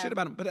 People talk shit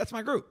about them, but that's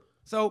my group.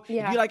 So if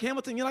you like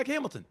Hamilton, you like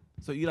Hamilton.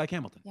 So you like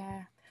Hamilton.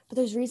 Yeah. But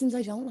there's reasons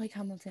I don't like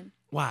Hamilton.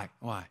 Why?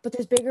 But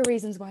there's bigger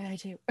reasons why I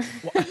do.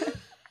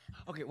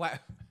 Okay, why?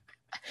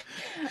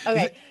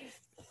 Okay.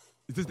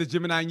 Is this the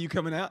Gemini in you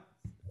coming out?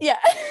 Yeah.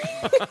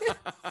 So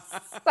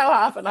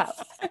half and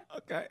half.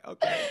 Okay.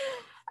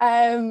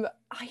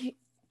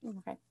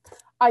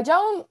 I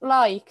don't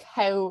like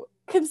how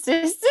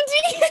consistent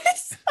he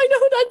is. I know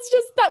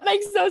that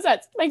makes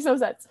no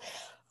sense.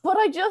 But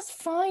I just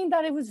find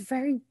that it was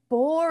very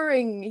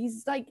boring.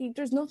 He's like,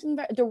 there's nothing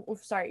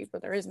sorry,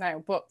 but there is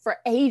now. But for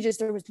ages,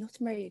 there was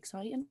nothing very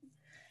exciting.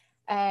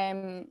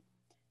 And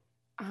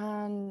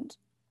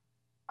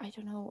I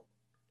don't know.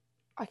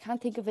 I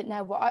can't think of it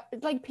now.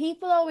 But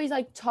people always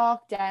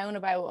talk down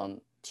about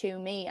him to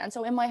me. And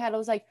so in my head, I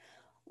was like,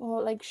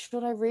 well,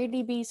 should I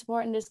really be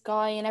supporting this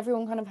guy? And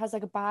everyone kind of has a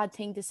bad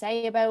thing to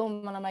say about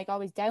him. And I'm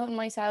always doubting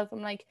myself.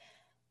 I'm like,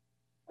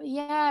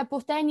 yeah,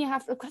 but then you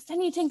have to, because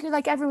then you think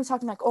everyone's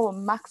talking oh,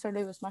 Max or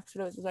Lewis.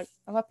 It's like,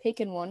 I'm not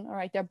picking one. All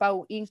right, they're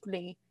both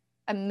equally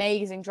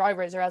amazing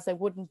drivers, or else they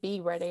wouldn't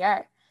be where they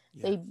are.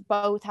 Yeah. They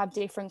both have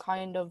different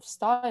kind of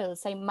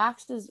styles. Say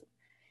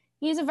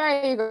he's a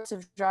very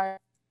aggressive driver.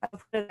 I'll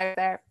put it out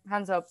there,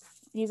 hands up.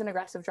 He's an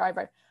aggressive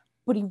driver,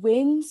 but he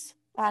wins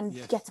and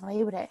gets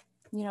away with it.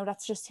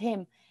 That's just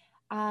him.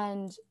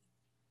 And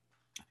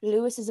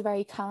Lewis is a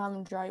very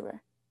calm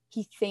driver.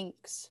 He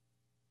thinks.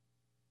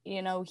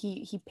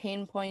 He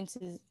pinpoints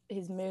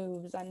his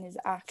moves and his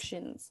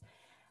actions.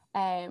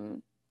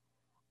 And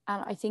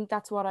I think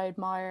that's what I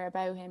admire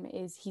about him,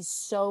 is he's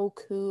so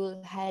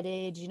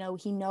cool-headed. He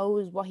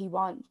knows what he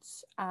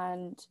wants.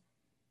 And,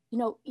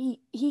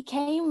 he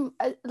came,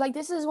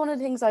 this is one of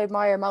the things I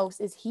admire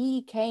most, is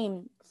he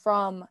came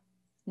from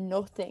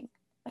nothing,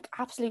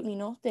 absolutely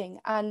nothing.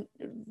 And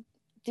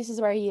this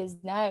is where he is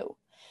now.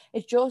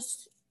 It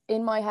just,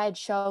 in my head,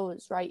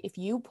 shows, right, if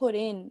you put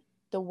in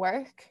the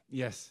work.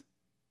 Yes.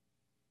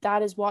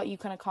 That is what you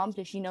can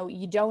accomplish.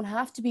 You don't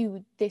have to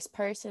be this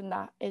person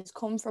that is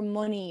come from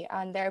money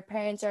and their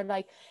parents are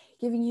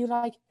giving you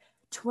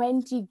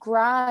 20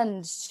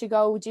 grand to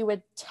go do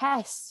a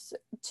test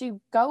to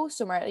go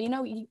somewhere.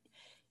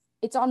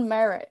 It's on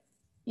merit.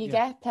 You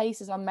get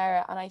places on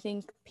merit. And I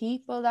think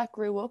people that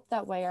grew up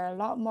that way are a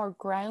lot more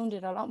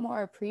grounded, a lot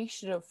more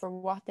appreciative for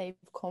what they've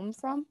come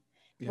from,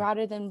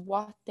 rather than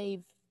what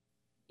they've,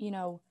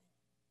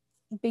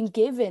 been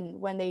given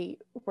when they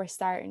were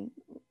starting.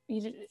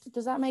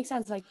 Does that make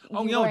sense?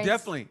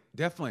 Definitely.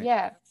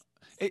 Yeah.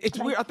 It's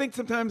weird. I think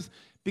sometimes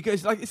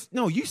because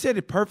you said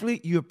it perfectly.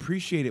 You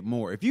appreciate it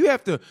more if you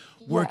have to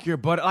work your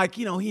butt.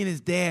 He and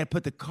his dad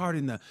put the cart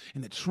in the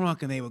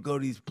trunk, and they would go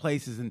to these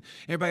places, and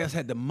everybody else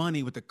had the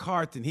money with the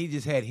carts, and he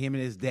just had him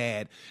and his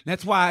dad. And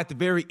that's why at the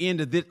very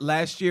end of this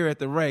last year at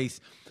the race,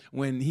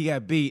 when he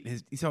got beat,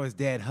 he saw his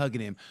dad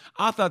hugging him.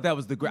 I thought that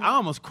was the great. I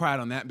almost cried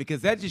on that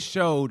because that just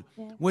showed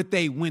what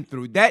they went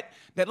through. That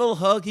little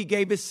hug he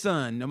gave his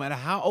son, no matter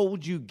how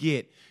old you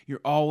get, you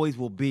always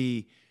will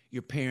be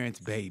your parents'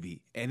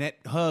 baby. And that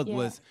hug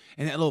was,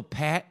 and that little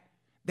pat,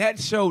 that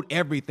showed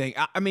everything.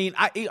 I mean,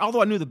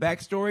 although I knew the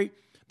backstory,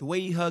 the way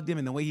he hugged him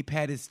and the way he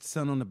patted his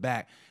son on the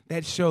back,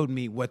 that showed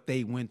me what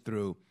they went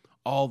through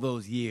all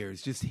those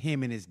years, just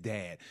him and his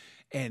dad.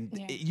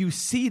 And you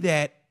see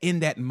that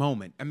in that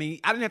moment. I mean,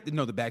 I didn't have to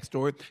know the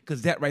backstory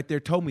because that right there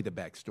told me the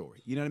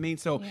backstory. You know what I mean?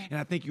 So, and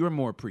I think you're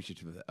more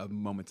appreciative of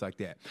moments like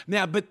that.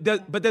 Now, but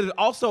does it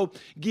also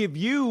give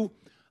you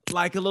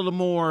like a little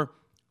more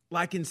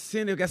like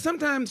incentive? Because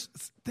sometimes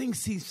things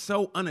seem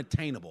so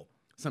unattainable.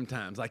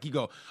 Sometimes, like you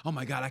go, oh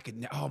my God,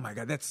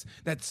 that's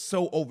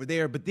so over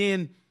there. But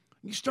then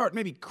you start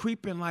maybe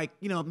creeping, like,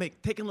 you know,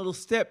 taking little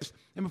steps.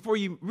 And before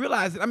you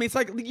realize it, I mean, it's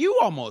like you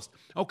almost,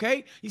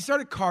 okay? You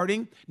started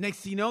karting. Next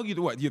thing you know,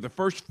 you're the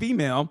first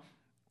female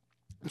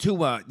to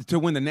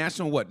win the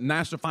national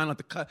final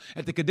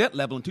at the cadet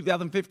level in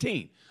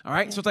 2015. All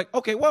right? So it's like,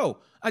 okay, whoa,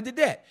 I did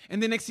that.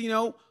 And then next thing you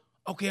know,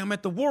 okay, I'm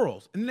at the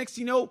Worlds. And the next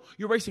thing you know,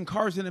 you're racing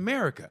cars in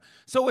America.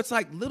 So it's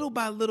like little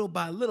by little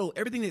by little,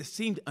 everything that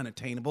seemed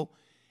unattainable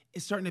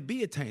is starting to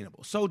be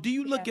attainable. So do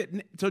you look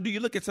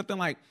at something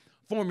like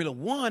Formula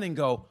One and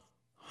go,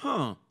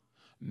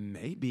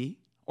 maybe?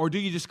 Or do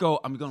you just go,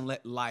 I'm going to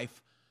let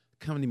life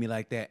come to me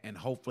like that, and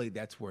hopefully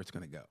that's where it's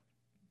going to go?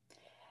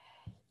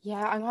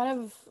 Yeah, I'm kind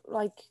of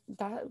like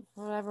that,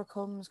 whatever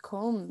comes.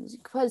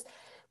 Because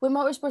with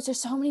motorsports, there's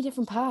so many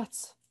different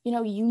paths. You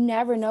know, you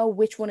never know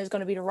which one is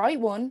going to be the right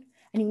one,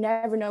 and you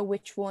never know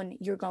which one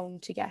you're going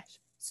to get.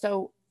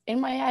 So in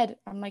my head,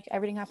 I'm like,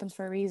 everything happens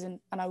for a reason,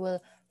 and I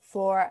will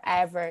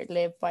forever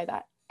live by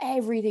that.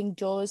 Everything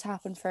does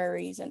happen for a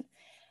reason.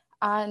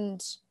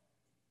 And,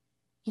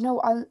 you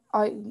know,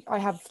 I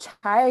have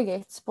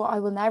targets, but I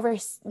will never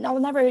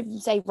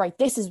say, right,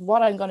 this is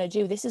what I'm going to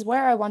do. This is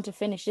where I want to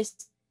finish this.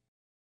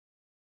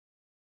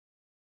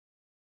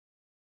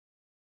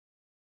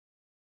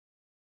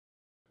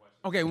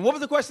 Okay, what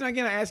was the question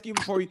again I asked you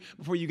before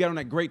you got on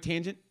that great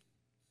tangent?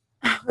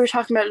 We were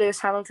talking about Lewis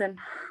Hamilton.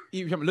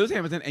 You were talking about Lewis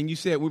Hamilton, and you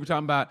said we were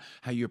talking about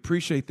how you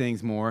appreciate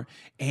things more.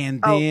 And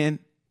then,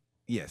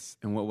 yes,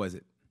 and what was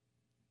it?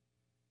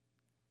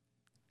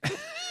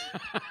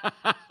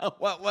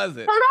 What was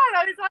it? Hold on,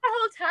 I was on a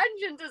whole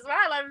tangent as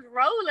well. I was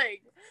rolling.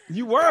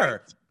 You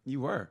were.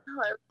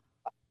 Oh,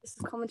 this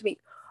is coming to me.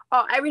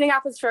 Oh, everything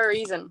happens for a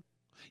reason.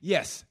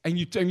 Yes, and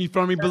you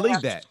firmly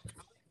believe that.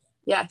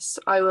 Yes,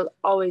 I will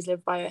always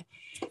live by it.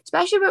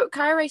 Especially about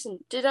car racing.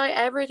 Did I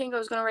ever think I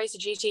was going to race a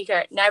GT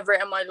car? Never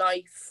in my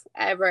life.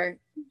 Ever.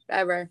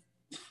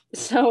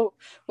 So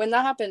when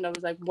that happened, I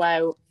was like,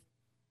 wow.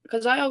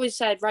 Because I always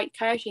said, right,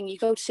 karting, you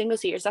go to single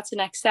seaters. That's the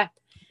next step.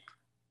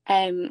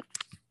 And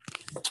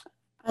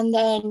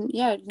then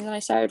I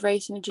started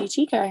racing a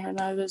GT car, and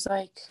I was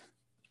like,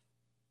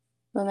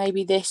 well,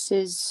 maybe this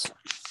is...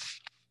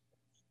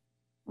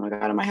 Oh my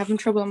God, am I having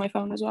trouble on my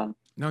phone as well?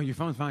 No, your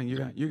phone's fine.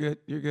 You're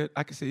good.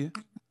 I can see you.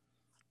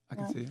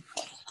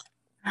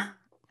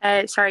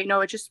 Sorry,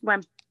 no, it just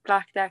went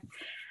black there.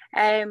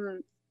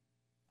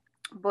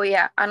 But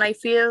yeah, and I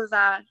feel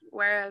that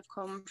where I've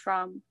come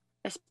from,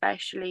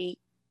 especially,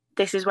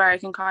 this is where I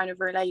can kind of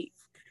relate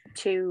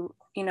to,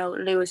 you know,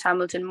 Lewis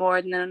Hamilton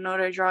more than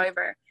another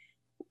driver,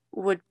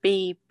 would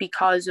be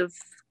because of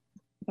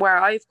where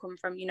I've come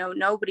from. You know,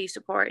 nobody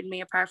supported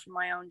me apart from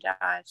my own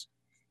dad.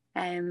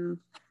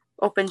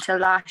 Up until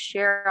last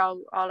year,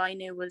 all I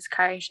knew was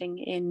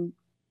karting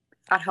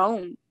at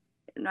home.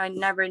 And I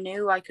never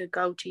knew I could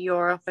go to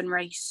Europe and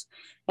race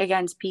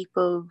against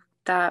people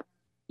that,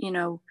 you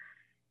know,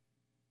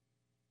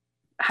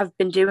 have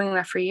been doing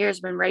that for years,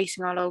 been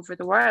racing all over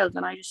the world.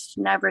 And I just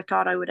never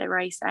thought I would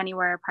race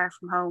anywhere apart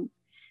from home.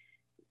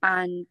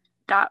 And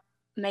that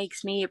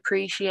makes me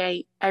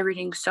appreciate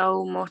everything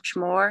so much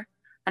more,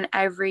 and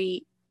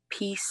every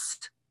piece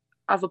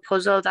of a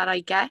puzzle that I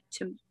get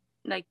to,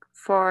 like,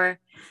 for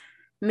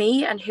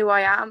me and who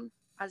I am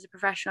as a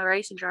professional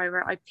racing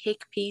driver. I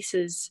pick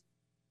pieces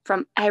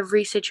from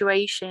every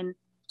situation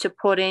to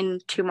put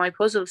into my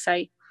puzzle.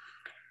 Say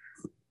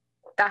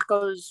that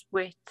goes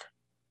with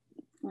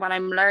when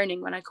I'm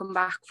learning, when I come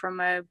back from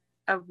a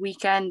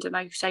weekend and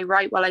I say,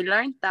 right, well, I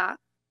learned that,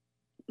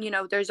 you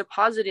know, there's a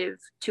positive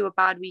to a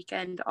bad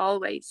weekend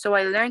always. So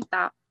I learned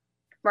that,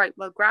 right,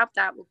 we'll grab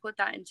that, we'll put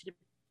that into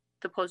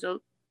the puzzle,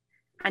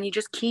 and you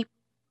just keep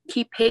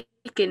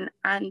picking,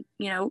 and,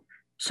 you know,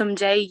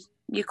 someday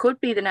you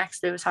could be the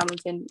next Lewis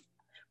Hamilton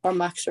or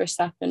Max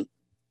Verstappen.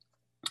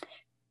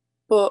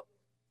 But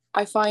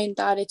I find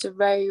that it's a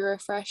very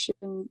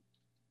refreshing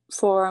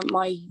for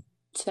my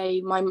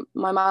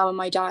mom and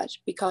my dad,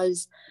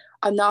 because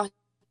I'm not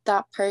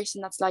that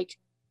person that's like,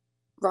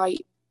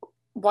 right,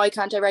 why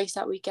can't I race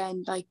that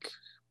weekend? Like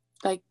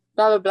blah,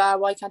 blah, blah.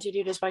 Why can't you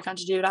do this? Why can't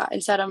you do that?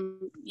 Instead,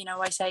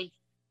 I say,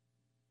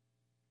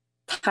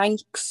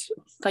 thanks.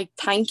 Like,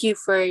 thank you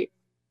for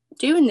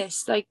doing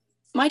this. Like,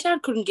 my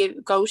dad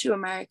couldn't go to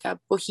America,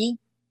 but he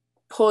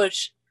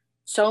put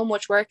so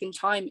much work and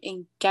time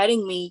in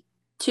getting me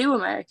to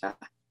America.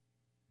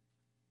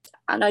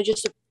 And I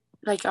just,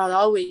 like, I'll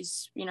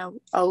always,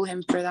 owe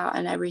him for that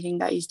and everything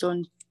that he's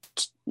done,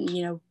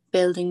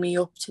 building me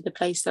up to the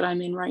place that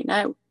I'm in right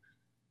now.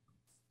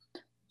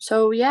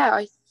 So yeah,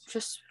 I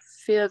just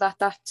feel that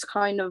that's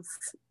kind of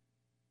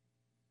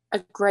a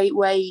great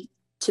way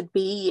to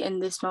be in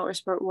this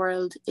motorsport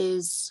world,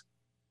 is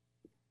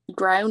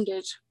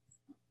grounded.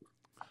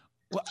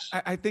 Well,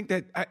 I think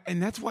that,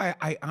 and that's why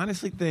I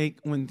honestly think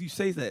when you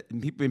say that,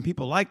 and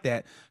people like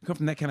that come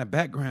from that kind of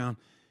background,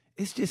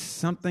 it's just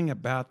something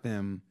about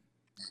them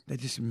that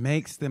just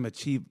makes them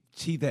achieve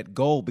that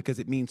goal, because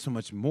it means so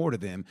much more to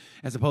them,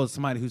 as opposed to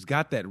somebody who's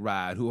got that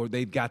ride, or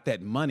they've got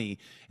that money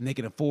and they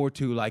can afford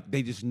to, like,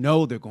 they just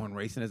know they're going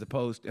racing, as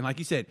opposed, and like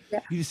you said,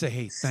 you just say,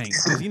 hey,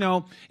 thanks,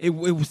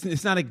 because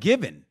it's not a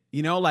given,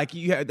 like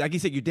like you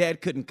said, your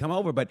dad couldn't come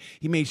over, but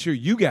he made sure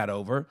you got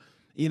over,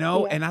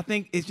 and I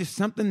think it's just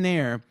something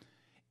there.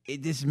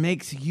 It just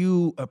makes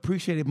you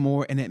appreciate it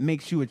more, and it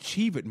makes you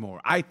achieve it more,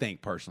 I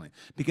think, personally,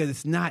 because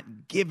it's not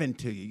given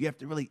to you. You have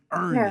to really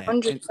earn that.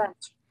 100%.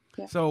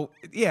 So,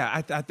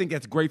 yeah, I think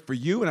that's great for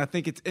you, and I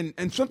think it's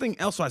and something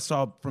else I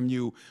saw from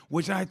you,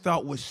 which I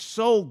thought was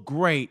so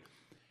great,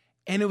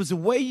 and it was the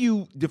way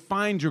you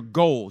defined your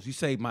goals. You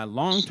say my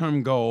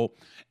long-term goal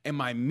and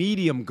my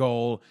medium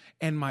goal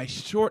and my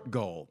short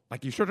goal.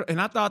 Like your short, and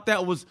I thought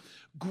that was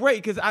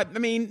great, because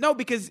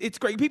because it's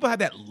great. People have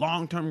that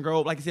long-term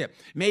goal. Like I said,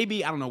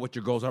 maybe, I don't know what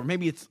your goals are.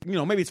 Maybe it's,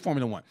 maybe it's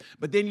Formula One.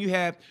 But then you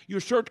have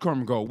your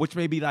short-term goal, which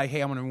may be like,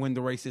 hey, I'm going to win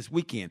the race this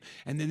weekend.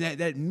 And then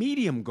that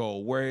medium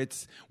goal where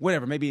it's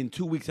whatever, maybe in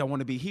 2 weeks I want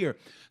to be here.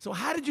 So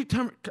how did you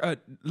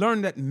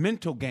learn that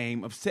mental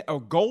game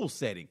of goal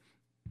setting?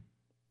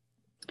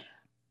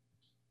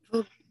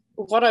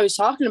 What I was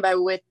talking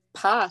about with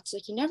paths,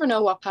 like, you never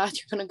know what path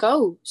you're going to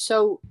go.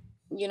 So,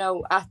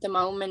 at the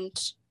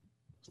moment,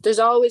 there's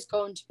always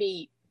going to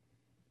be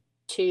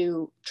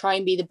to try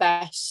and be the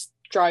best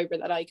driver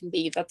that I can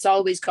be. That's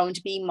always going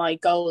to be my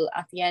goal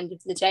at the end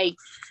of the day.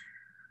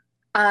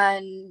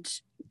 And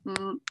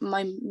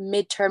my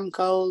midterm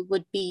goal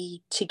would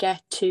be to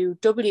get to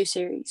W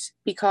Series,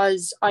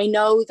 because I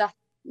know that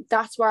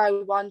that's where I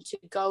want to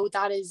go.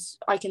 That is,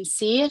 I can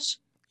see it.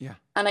 Yeah.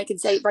 And I can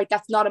say, right,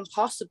 that's not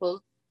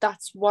impossible.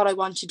 That's what I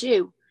want to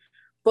do.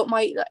 But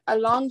a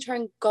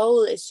long-term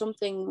goal is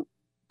something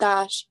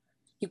that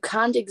you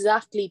can't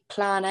exactly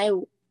plan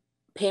out,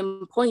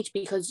 pinpoint,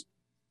 because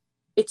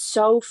it's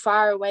so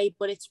far away,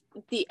 but it's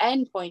the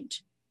end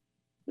point.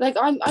 Like,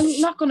 I'm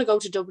not going to go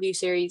to W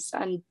Series,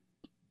 and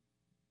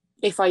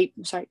if I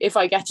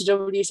get to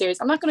W Series,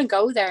 I'm not going to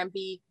go there and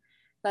be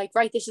like,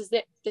 right, this is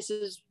it. This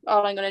is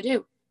all I'm going to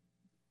do.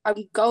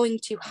 I'm going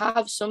to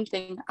have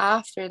something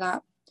after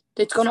that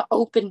that's going to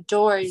open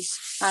doors.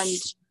 And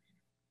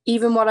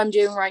even what I'm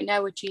doing right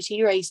now with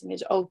GT racing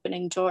is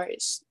opening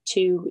doors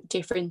to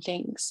different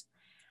things.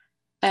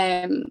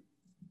 And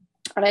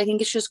I think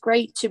it's just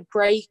great to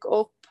break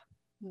up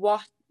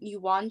what you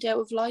want out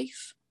of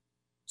life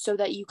so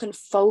that you can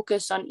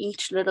focus on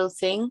each little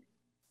thing,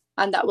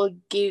 and that will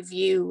give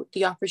you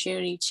the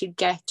opportunity to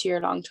get to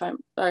your long-term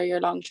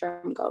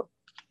goal.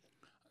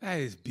 That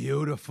is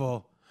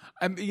beautiful.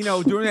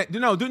 During that,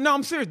 no,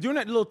 I'm serious. During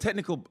that little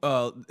technical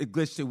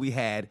glitch that we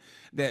had,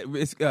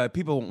 that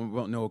people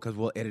won't know because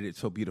we'll edit it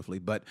so beautifully.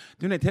 But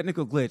during that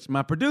technical glitch,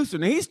 my producer,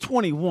 now he's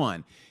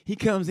 21. He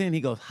comes in,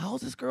 he goes, "How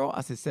old is this girl?" I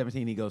said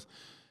 17. He goes,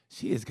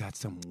 "She has got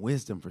some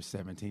wisdom for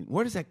 17.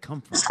 Where does that come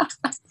from?"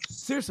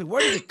 Seriously,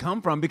 where does it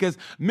come from? Because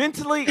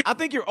mentally, I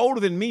think you're older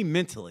than me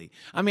mentally.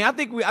 I mean, I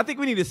think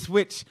we need to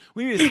switch.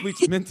 We need to switch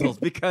mentals,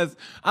 because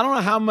I don't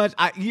know how much.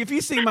 If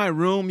you see my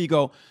room, you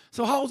go,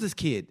 "So how old is this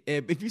kid?"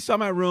 If you saw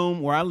my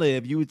room where I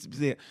live, you would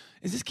say,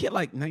 "Is this kid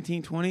like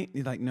 19, 20?"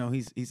 You're like, "No,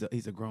 he's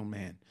a grown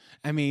man."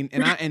 I mean,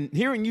 and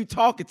hearing you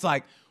talk, it's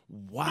like,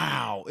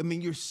 wow. I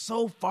mean, you're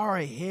so far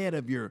ahead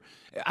of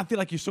I feel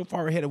like you're so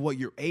far ahead of what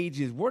your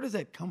age is. Where does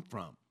that come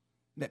from?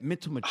 That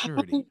mental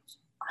maturity?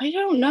 I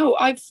don't know.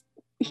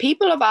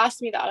 People have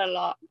asked me that a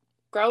lot.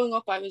 Growing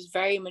up, I was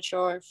very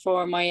mature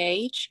for my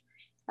age.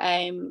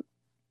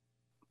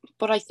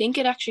 But I think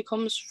it actually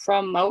comes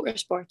from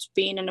motorsports,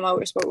 being in the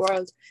motorsport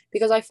world,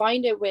 because I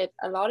find it with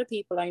a lot of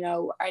people I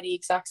know are the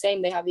exact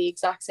same. They have the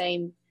exact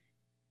same,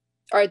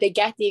 or they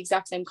get the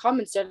exact same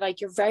comments. They're like,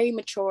 "You're very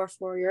mature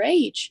for your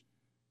age."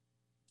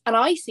 And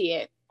I see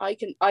it. I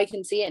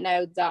can see it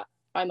now that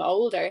I'm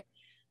older.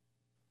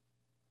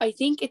 I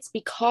think it's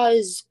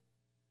because,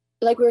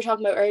 like we were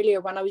talking about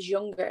earlier, when I was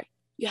younger,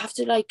 you have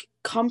to like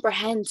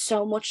comprehend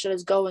so much that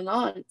is going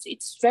on.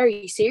 It's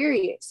very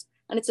serious,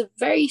 and it's a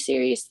very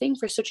serious thing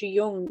for such a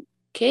young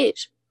kid.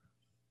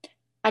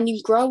 And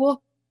you grow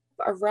up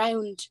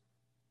around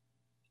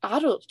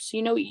adults.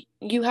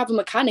 You have a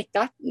mechanic,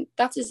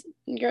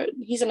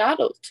 he's an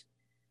adult.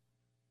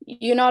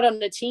 You're not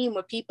on a team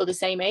with people the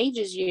same age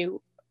as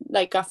you.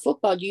 Like at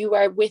football, you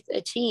are with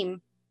a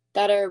team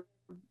that are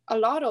a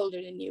lot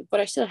older than you, but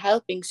are still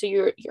helping. So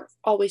you're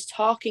always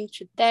talking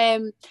to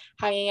them,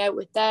 hanging out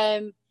with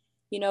them,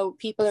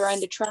 people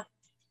around the track.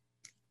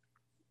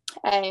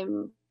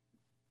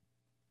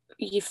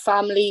 your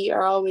family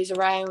are always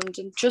around,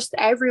 and just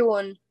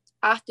everyone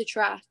at the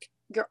track,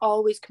 you're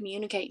always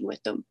communicating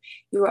with them.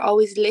 You were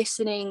always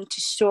listening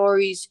to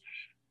stories.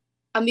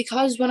 And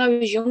because when I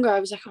was younger, I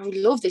was like, I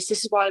love this.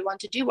 This is what I want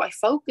to do. I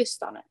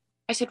focused on it.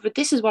 I said, but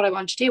this is what I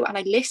want to do. And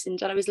I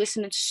listened, and I was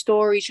listening to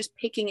stories, just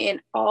picking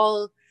in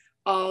all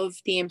of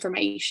the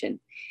information.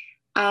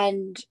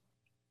 And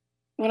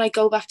when I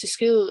go back to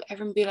school,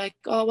 everyone would be like,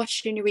 oh, what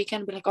you doing your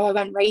weekend? I'd be like, oh, I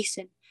went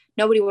racing.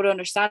 Nobody would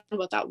understand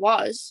what that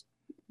was.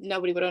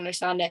 Nobody would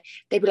understand it.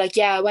 They'd be like,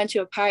 yeah, I went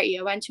to a party.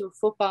 I went to a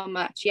football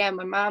match. Yeah,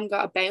 my mom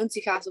got a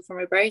bouncy castle for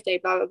my birthday,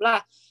 blah, blah,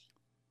 blah.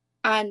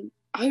 And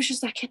I was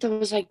just that kid that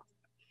was like,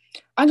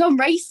 I'm going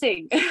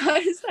racing.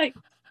 I was like,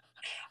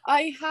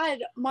 I had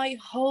my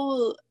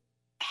whole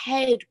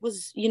head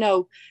was,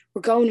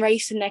 we're going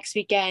racing next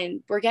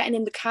weekend. We're getting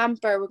in the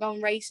camper. We're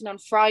going racing on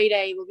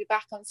Friday. We'll be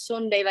back on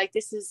Sunday. Like,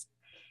 this is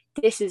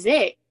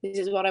it. This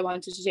is what I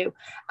wanted to do.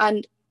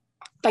 And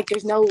like,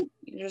 there's no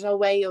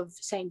way of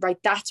saying, right,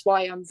 that's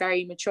why I'm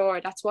very mature.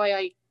 That's why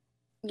I,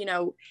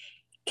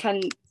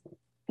 can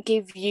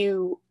give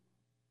you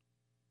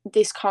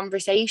this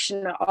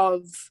conversation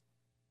of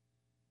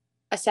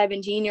a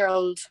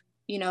 17-year-old,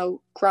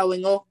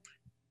 growing up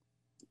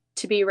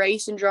to be a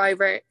racing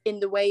driver in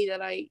the way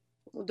that I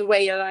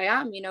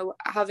am,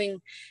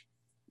 having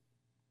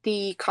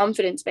the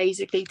confidence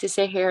basically to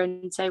sit here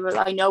and say,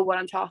 well, I know what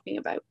I'm talking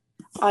about.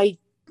 I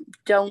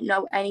don't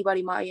know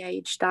anybody my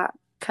age that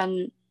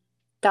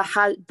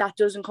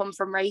doesn't come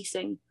from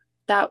racing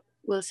that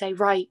will say,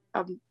 right,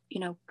 I'm,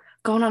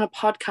 going on a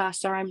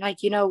podcast, or I'm like,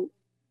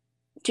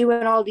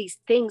 doing all these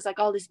things, like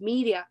all this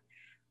media.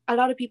 A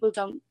lot of people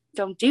don't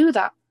do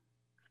that.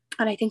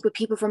 And I think with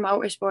people from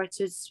motorsports,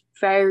 it's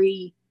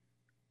very,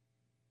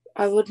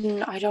 I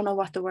don't know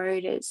what the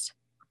word is,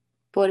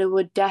 but it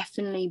would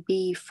definitely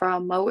be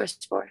from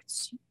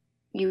motorsports.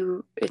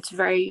 It's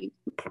very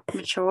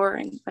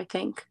maturing, I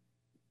think.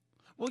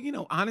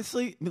 Well,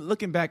 honestly,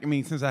 looking back,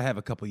 since I have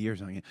a couple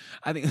years on you,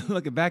 I think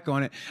looking back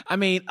on it,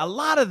 a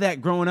lot of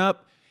that growing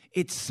up,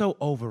 it's so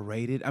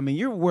overrated.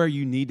 You're where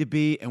you need to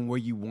be and where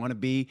you want to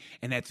be,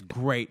 and that's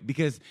great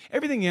because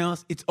everything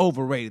else, it's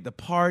overrated. The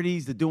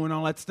parties, the doing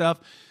all that stuff.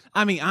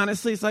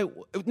 Honestly, it's like,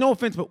 no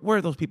offense, but where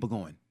are those people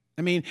going?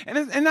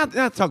 And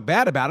not talk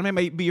bad about them. They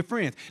may be your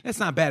friends. That's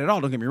not bad at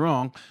all, don't get me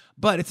wrong.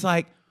 But it's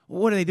like,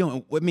 what are they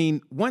doing?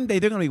 One day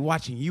they're going to be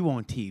watching you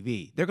on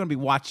TV. They're going to be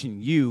watching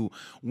you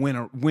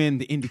win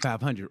the Indy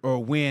 500 or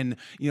win,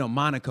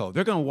 Monaco.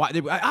 They're going to watch.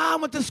 I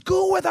went to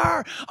school with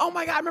her. Oh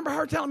my God, I remember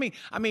her telling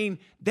me.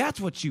 That's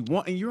what you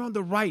want, and you're on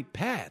the right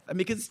path.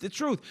 Because it's the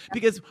truth.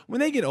 Because when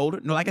they get older,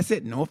 like I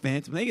said, no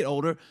offense, when they get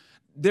older,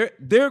 they're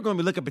going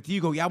to be looking up at you,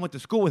 go, yeah, I went to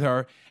school with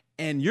her.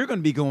 And you're going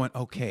to be going,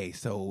 okay,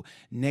 so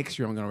next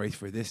year I'm going to race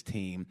for this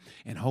team,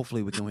 and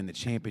hopefully we can win the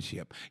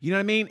championship. You know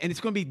what I mean? And it's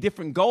going to be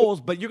different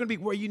goals, but you're going to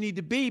be where you need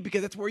to be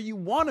because that's where you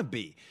want to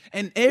be.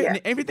 And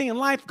everything in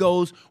life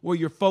goes where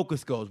your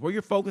focus goes. Where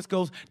your focus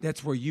goes,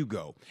 that's where you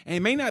go. And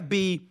it may not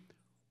be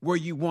where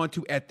you want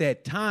to at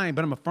that time,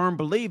 but I'm a firm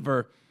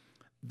believer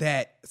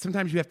that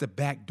sometimes you have to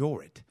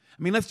backdoor it.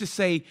 Let's just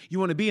say you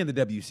want to be in the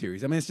W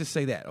Series. Let's just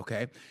say that,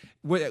 okay?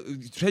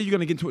 Say you're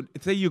going to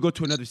say you go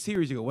to another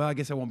series. You go, well, I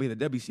guess I won't be in the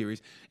W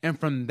Series. And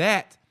from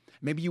that,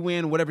 maybe you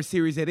win whatever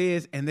series it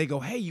is, and they go,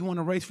 hey, you want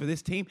to race for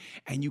this team?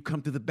 And you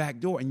come to the back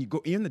door, and you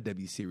go in the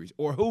W Series.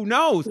 Or who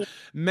knows?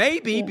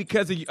 Maybe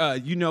because of,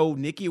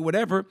 Nikki or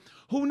whatever,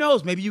 who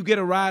knows? Maybe you get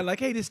a ride like,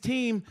 hey, this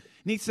team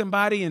needs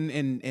somebody in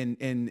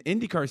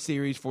IndyCar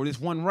series for this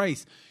one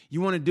race.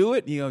 You want to do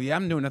it? Yeah,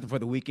 I'm doing nothing for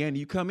the weekend.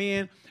 You come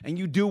in and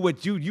you do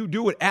what you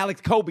do what Alex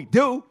Colby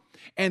do,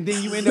 and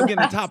then you end up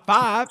getting the top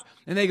 5.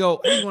 And they go,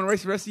 hey, you want to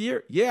race the rest of the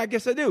year? Yeah, I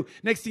guess I do.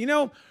 Next thing you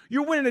know,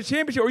 you're winning a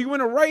championship or you win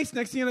a race.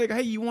 Next thing you know, they go,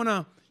 hey, you want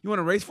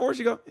to race for us?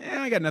 You go,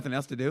 yeah, I got nothing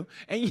else to do.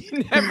 And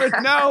you never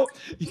know.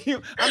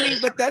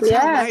 But that's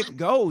how life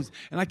goes.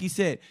 And like you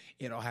said,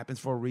 it all happens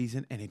for a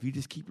reason. And if you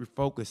just keep your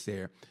focus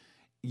there,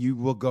 you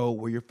will go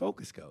where your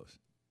focus goes.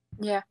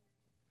 Yeah.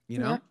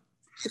 Yeah.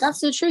 But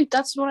that's the truth.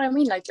 That's what I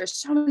mean. Like, there's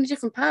so many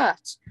different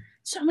paths,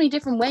 so many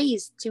different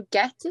ways to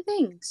get to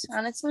things.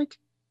 And it's like,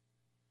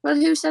 well,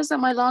 who says that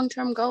my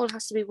long-term goal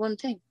has to be one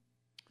thing?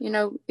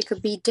 It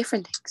could be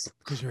different things.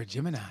 Because you're a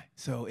Gemini,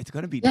 so it's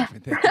going to be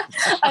different things.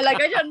 I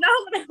don't know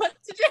what I want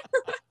to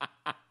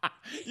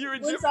do. You're a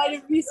One side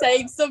of me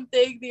saying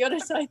something, the other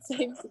side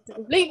saying something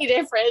completely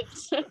different.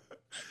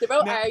 They're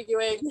both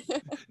arguing.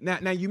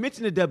 Now, you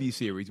mentioned the W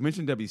Series.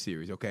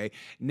 Okay?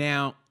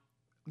 Now,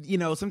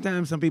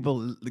 sometimes some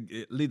people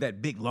leave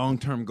that big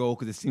long-term goal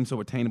because it seems so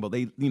attainable.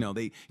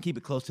 They keep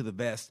it close to the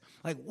vest.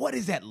 Like, what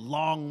is that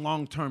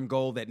long-term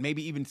goal that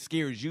maybe even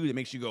scares you, that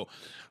makes you go,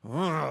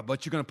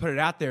 but you're going to put it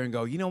out there and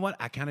go, you know what?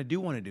 I kind of do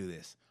want to do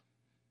this.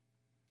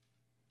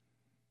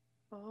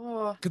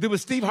 Oh, because it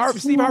was Steve Harvey.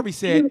 Steve Harvey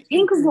said,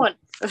 think of one.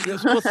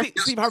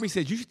 Steve Harvey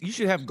said you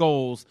should have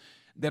goals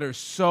that are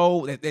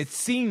that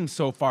seem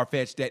so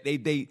far-fetched that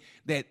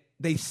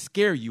they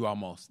scare you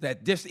almost,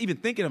 that just even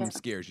thinking of them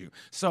scares you.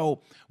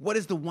 So what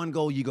is the one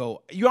goal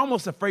you're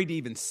almost afraid to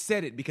even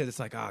set it because it's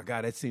like, oh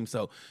God, that seems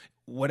so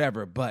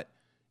whatever. But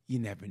You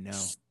never know.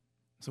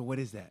 So what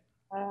is that?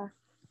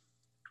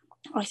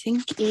 I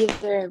think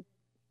either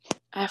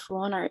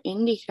F1 or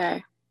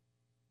IndyCar.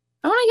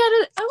 I want to get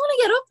it. I want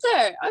to get up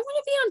there. I want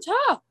to be on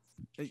top.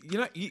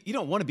 You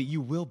don't want to be.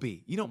 You will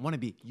be. You don't want to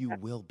be. You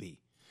will be.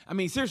 I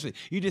mean, seriously,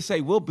 you just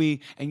say will be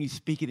and you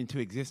speak it into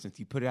existence.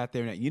 You put it out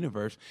there in that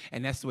universe,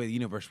 and that's the way the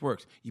universe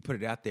works. You put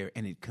it out there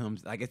and it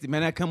comes. I guess it may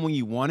not come when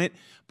you want it,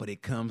 but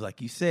it comes,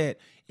 like you said,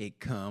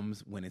 it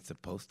comes when it's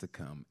supposed to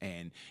come.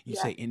 And you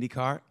say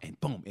IndyCar, and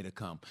boom, it'll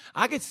come.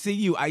 I could see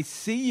you. I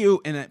see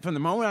you. And from the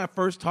moment I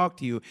first talked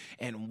to you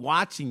and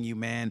watching you,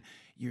 man,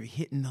 you're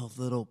hitting those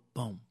little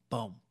boom,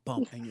 boom,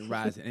 boom, and you're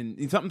rising.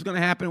 And something's going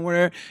to happen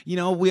where, we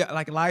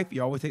like life,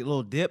 you always take a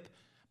little dip.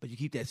 But you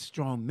keep that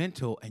strong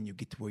mental, and you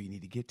get to where you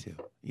need to get to.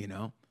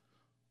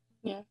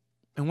 Yeah.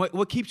 And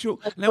what keeps you?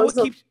 Now, what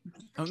keeps?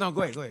 Oh no,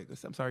 go ahead.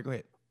 I'm sorry. Go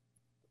ahead.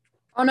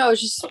 Oh no, I was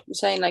just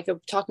saying, like,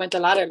 talking about the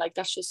ladder. Like,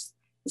 that's just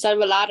instead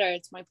of a ladder,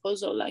 it's my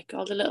puzzle. Like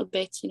all the little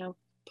bits,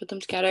 put them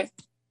together,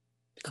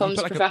 becomes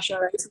a professional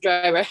race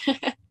driver.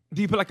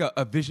 Do you put like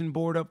a vision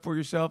board up for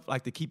yourself,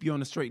 like to keep you on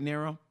the straight and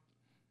narrow?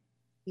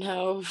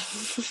 No.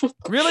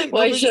 Really?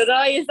 Why should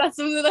I? Is that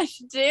something I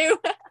should do?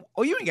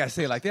 Oh, you ain't gotta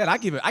say it like that.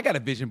 I got a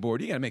vision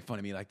board. You gotta make fun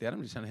of me like that.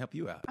 I'm just trying to help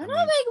you out. I'm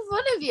not making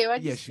fun of you. I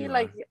just feel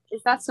like,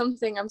 is that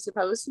something I'm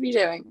supposed to be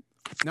doing?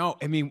 No,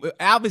 I mean,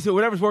 obviously,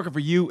 whatever's working for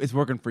you is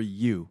working for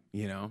you,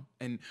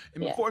 And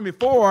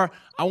before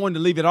I wanted to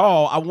leave it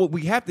all,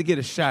 we have to get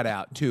a shout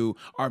out to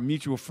our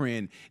mutual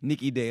friend,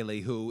 Nikki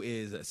Daly, who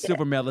is a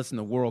silver medalist in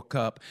the World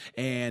Cup,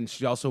 and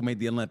she also made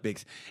the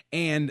Olympics.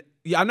 And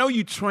I know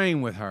you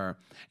train with her,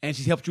 and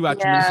she's helped you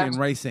out tremendously in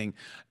racing.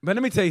 But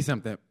let me tell you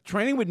something.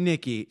 Training with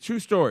Nikki, true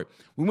story.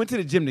 We went to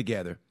the gym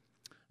together.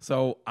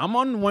 So I'm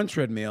on one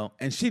treadmill,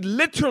 and she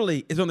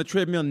literally is on the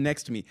treadmill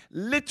next to me.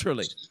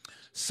 Literally.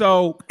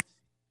 So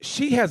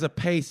she has a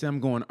pace, and I'm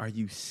going, are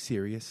you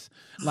serious?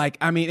 Like,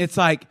 I mean, it's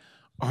like,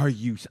 are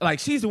you? Like,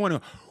 she's the one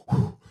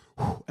who,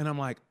 and I'm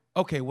like,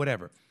 okay,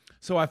 whatever.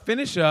 So I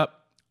finish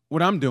up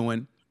what I'm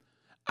doing.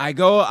 I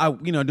go,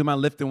 do my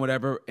lifting,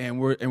 whatever, and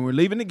we're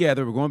leaving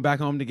together. We're going back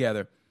home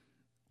together.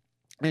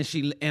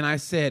 And I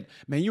said,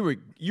 man, you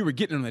were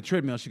getting on the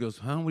treadmill. She goes,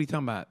 huh? What are you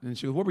talking about? And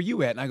she goes, where were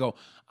you at? And I go,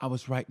 I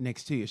was right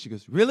next to you. She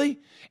goes, really?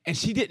 And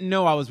she didn't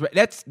know I was right.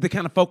 That's the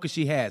kind of focus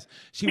she has.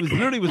 She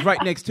literally was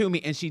right next to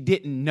me, and she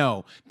didn't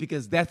know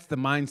because that's the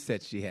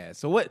mindset she has.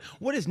 So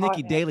what has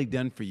Nikki Daly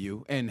done for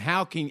you? And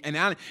how can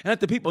and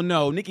let the people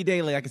know, Nikki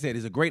Daly, like I said,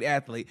 is a great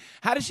athlete.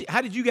 How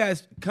did you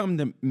guys come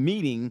to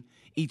meeting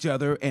each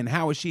other, and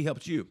how has she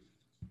helped you?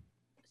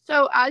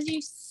 So as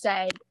you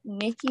said,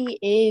 Nikki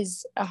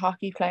is a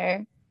hockey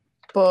player,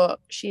 but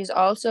she's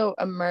also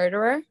a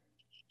murderer.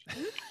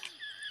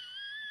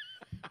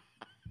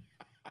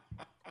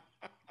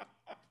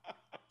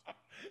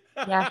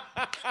 Yeah.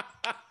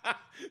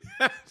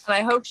 And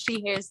I hope she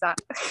hears that.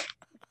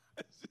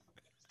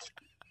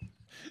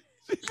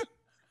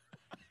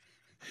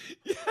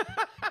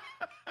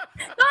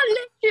 Not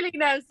literally,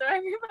 no. So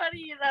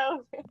everybody,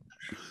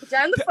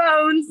 down the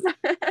phones.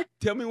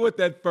 Tell me what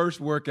that first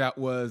workout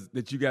was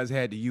that you guys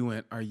had. You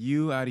went, are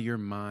you out of your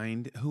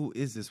mind? Who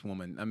is this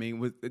woman? I mean,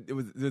 was it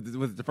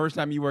the first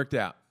time you worked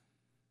out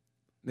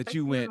that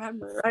you went?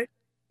 Remember, right?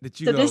 That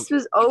you so go,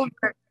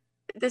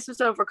 this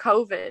was over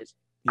COVID,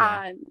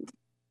 and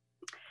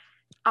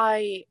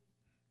I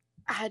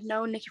had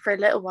known Nikki for a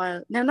little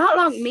while. Now, not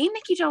long. Me and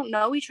Nikki don't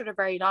know each other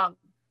very long,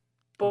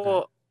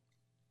 but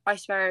I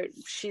swear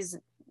she's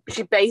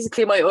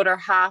basically my other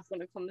half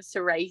when it comes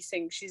to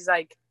racing. She's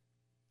like,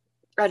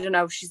 I don't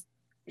know, she's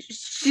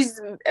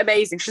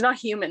amazing. She's not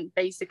human,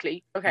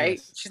 basically. Okay,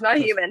 she's not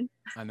human.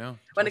 I know.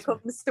 When it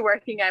comes to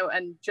working out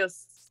and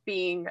just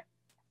being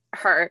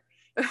her,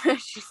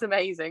 she's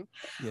amazing.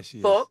 Yes, she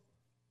is. But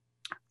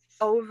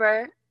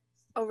over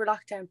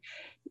lockdown,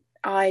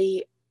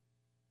 I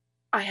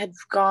had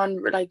gone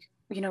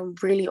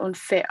really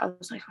unfit. I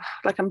was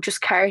like I'm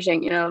just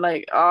carting, I'm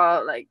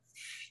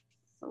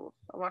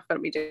not going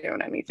to be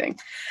doing anything.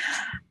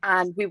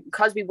 And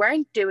because we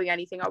weren't doing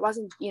anything, I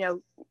wasn't,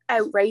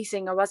 out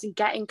racing. I wasn't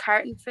getting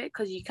karting fit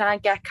because you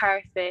can't get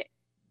kart fit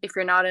if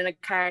you're not in a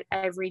kart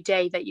every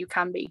day that you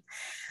can be.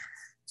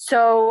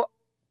 So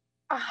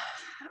I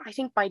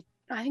think it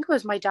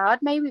was my dad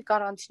maybe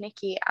got onto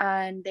Nikki,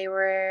 and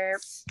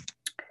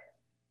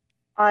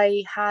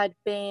I had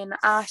been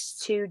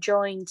asked to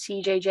join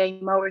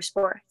CJJ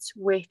Motorsports,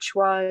 which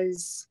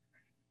was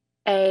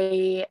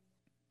an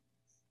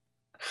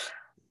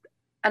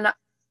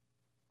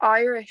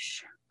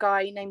Irish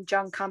guy named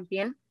John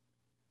Campion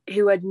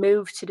who had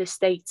moved to the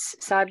States.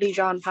 Sadly,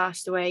 John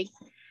passed away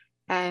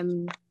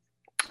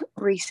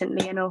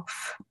recently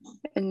enough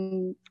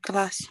in the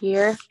last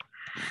year.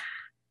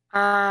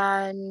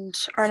 A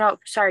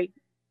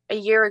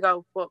year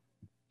ago, but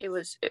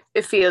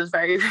it feels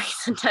very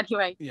recent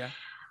anyway. Yeah.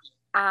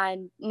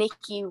 And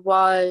Nikki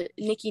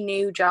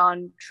knew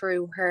John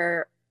through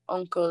her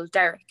uncle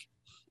Derek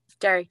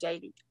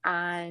Daly,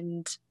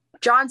 and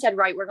John said,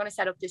 right, we're going to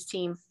set up this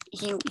team.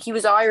 He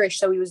was Irish,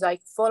 so he was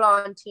like full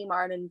on Team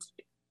Ireland,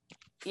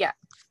 yeah,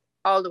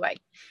 all the way.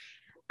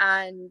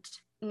 and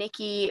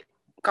Nikki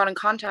got in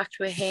contact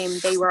with him.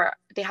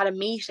 They had a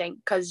meeting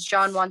because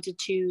John wanted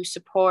to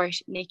support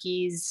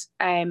Nikki's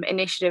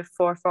initiative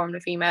for Formula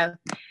Female,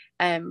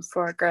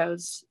 for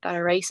girls that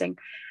are racing.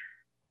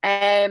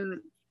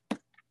 And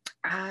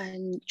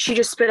she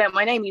just spit out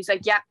my name. He was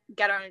like, yeah,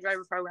 get on a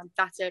driver program.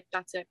 That's it.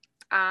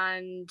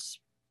 And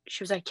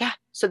she was like, yeah.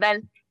 So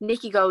then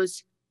Nikki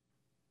goes,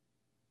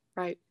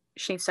 right,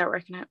 she needs to start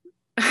working out.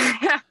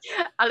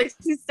 Alex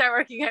needs to start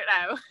working out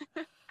now.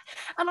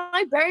 And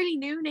I barely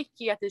knew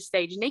Nikki at this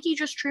stage. Nikki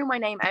just threw my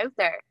name out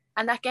there,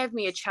 and that gave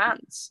me a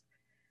chance.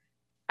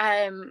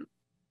 But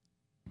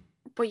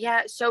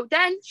yeah, so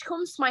then she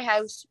comes to my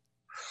house.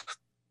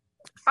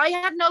 I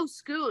had no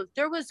school.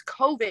 There was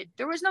COVID.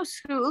 There was no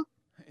school.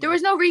 There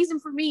was no reason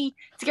for me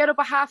to get up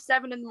at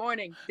 7:30 in the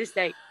morning this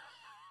day.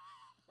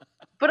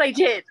 But I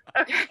did.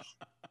 Okay.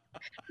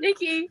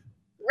 Nikki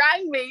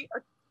rang me.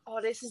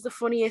 Oh, this is the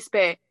funniest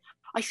bit.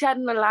 I set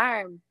an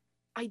alarm.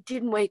 I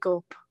didn't wake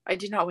up. I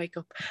did not wake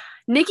up.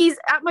 Nikki's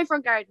at my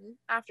front garden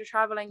after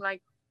traveling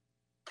like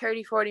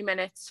 30, 40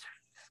 minutes,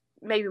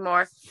 maybe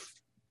more.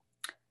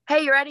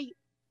 Hey, you ready?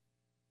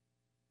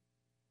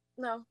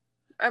 No,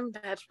 I'm in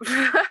bed.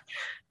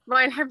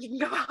 My alarm didn't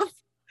go off.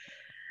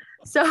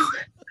 So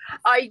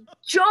I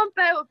jump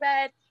out of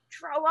bed,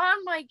 throw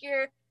on my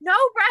gear. No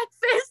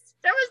breakfast.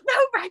 There was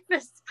no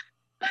breakfast.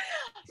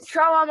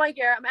 Throw on my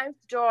gear. I'm out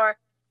the door.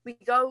 We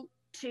go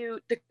to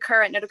the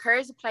Curragh. Now, the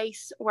Curragh is a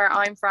place where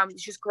I'm from.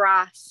 It's just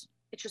grass.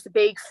 It's just a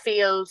big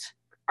field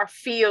or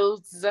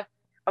fields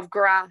of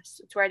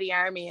grass. It's where the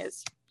army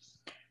is.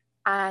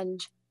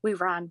 And we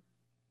ran.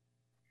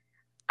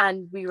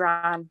 And we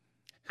ran.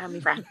 And we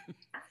ran.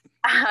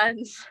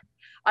 And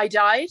I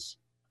died.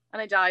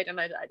 And I died.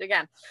 And I died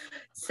again.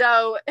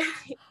 So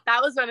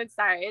that was when it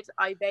started.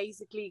 I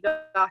basically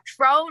got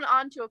thrown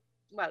onto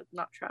well,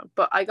 not thrown,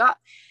 but I got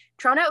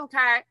thrown out of a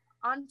car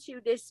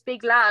onto this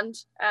big land.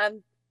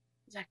 And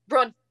it's like,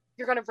 run.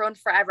 You're going to run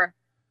forever.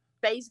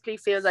 Basically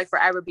feels like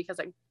forever because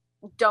I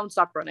don't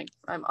stop running.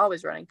 I'm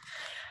always running.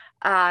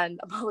 And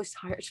I'm always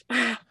tired.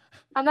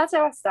 And that's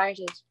how I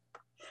started.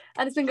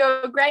 And it's been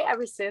going great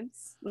ever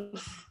since.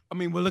 I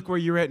mean, well, look where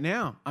you're at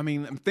now. I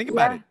mean, think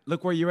about it.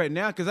 Look where you're at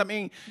now. Because, I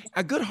mean,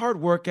 a good hard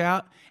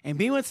workout and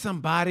being with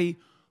somebody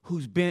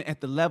who's been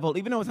at the level,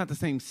 even though it's not the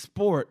same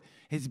sport,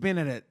 has been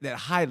at that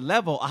high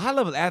level. A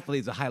high-level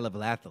athlete is a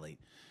high-level athlete.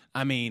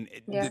 I mean,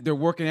 they're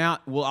working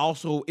out will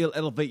also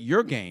elevate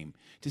your game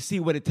to see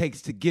what it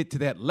takes to get to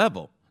that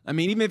level. I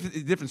mean, even if it's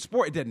a different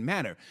sport, it doesn't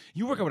matter.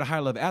 You work out with a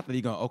higher level athlete,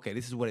 you go, okay,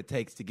 this is what it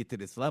takes to get to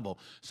this level.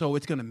 So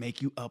it's going to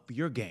make you up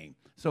your game.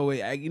 So,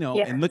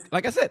 and look,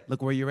 like I said,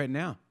 look where you're at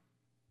now.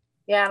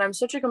 Yeah, and I'm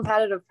such a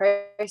competitive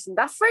person.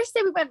 That first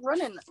day we went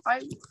running,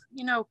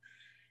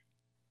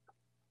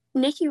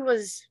 Nikki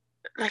was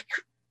like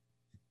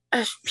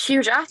a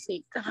huge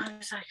athlete. And I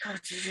was like, oh,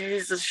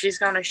 Jesus, she's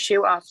going to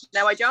shoot off.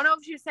 Now, I don't know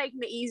if she was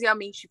taking it easy on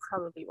me. She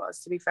probably was,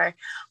 to be fair.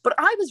 But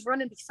I was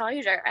running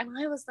beside her, and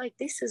I was like,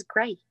 this is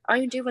great.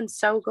 I'm doing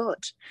so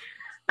good.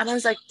 And I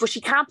was like, but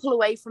she can't pull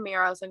away from me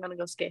or else I'm going to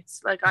go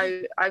skits. Like,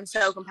 I'm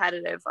so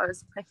competitive. I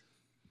was like,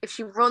 if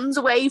she runs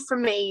away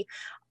from me,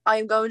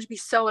 I'm going to be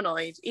so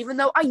annoyed. Even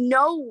though I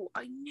knew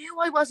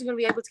I wasn't going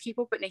to be able to keep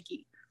up with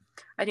Nikki.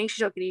 I think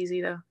she took it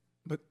easy, though.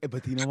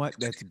 But you know what?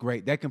 That's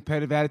great. That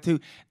competitive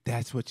attitude,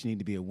 that's what you need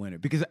to be a winner.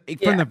 Because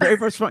from the very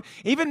first front,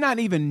 even not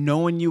even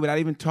knowing you, without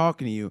even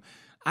talking to you,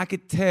 I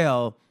could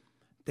tell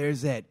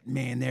there's that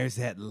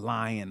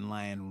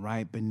lion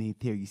right beneath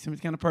here. You see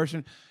this kind of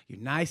person, you're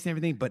nice and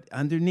everything, but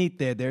underneath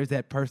there's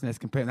that person that's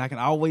competitive. I can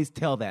always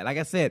tell that. Like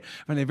I said,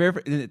 from the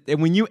very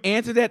and when you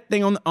answer that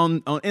thing on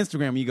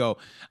Instagram, you go,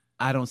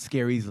 I don't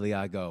scare easily.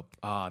 I go,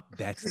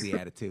 that's the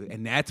attitude.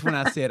 And that's when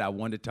I said I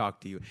wanted to talk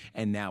to you,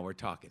 and now we're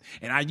talking.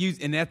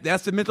 And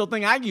that's the mental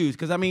thing I use,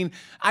 because I mean,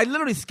 I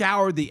literally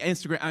scoured the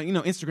Instagram,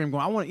 Instagram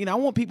going, I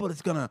want people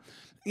that's gonna,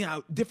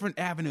 different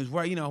avenues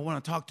where, I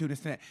want to talk to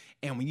this and that.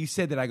 And when you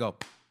said that, I go,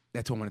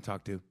 that's who I want to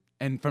talk to.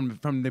 And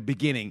from the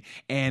beginning,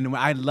 and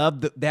when I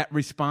loved that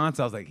response,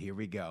 I was like, here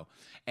we go.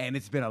 And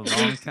it's been a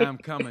long time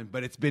coming,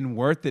 but it's been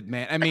worth it,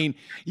 man. I mean,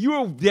 you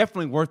are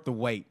definitely worth the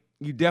wait.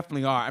 You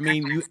definitely are. I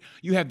mean,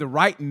 you have the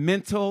right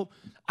mental.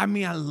 I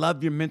mean, I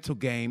love your mental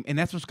game, and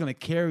that's what's going to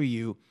carry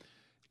you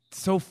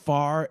so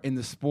far in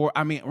the sport.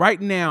 I mean, right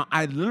now,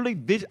 I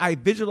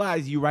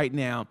visualize you right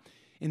now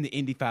in the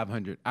Indy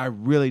 500. I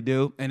really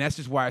do, and that's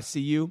just where I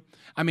see you.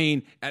 I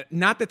mean,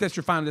 not that that's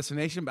your final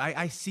destination, but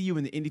I see you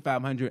in the Indy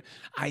 500.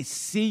 I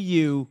see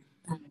you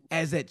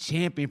as that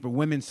champion for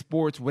women's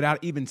sports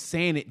without even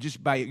saying it,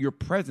 just by your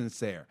presence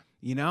there.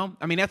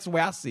 I mean, that's the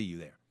way I see you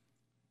there.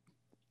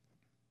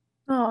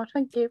 Oh,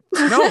 thank you.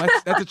 No,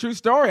 that's a true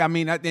story. I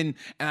mean, and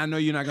I know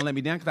you're not going to let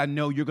me down, because I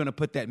know you're going to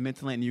put that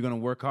mental in and you're going to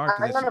work hard.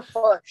 I'm going to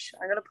push.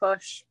 I'm going to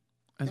push.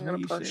 That's what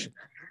you push.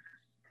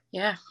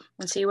 Yeah,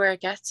 and see where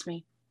it gets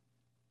me.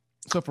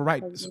 So for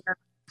right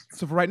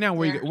now,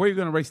 where are you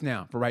going to race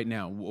now? For right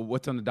now,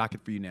 what's on the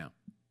docket for you now?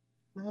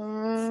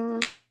 I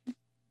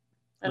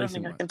don't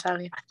think I can tell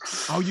you.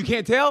 Oh, you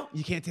can't tell?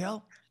 You can't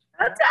tell?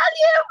 I'll tell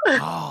you.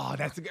 Oh,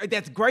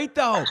 that's great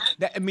though.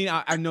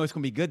 I know it's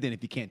gonna be good then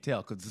if you can't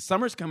tell because the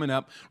summer's coming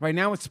up. Right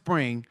now it's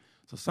spring,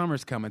 so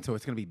summer's coming, so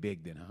it's gonna be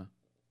big then, huh?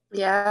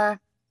 Yeah.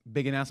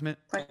 Big announcement.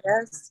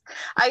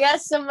 I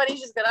guess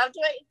somebody's just gonna have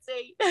to wait and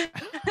see.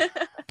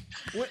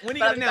 When are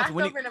you I'll gonna be announce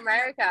back it? over in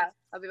America.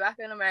 I'll be back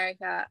in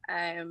America.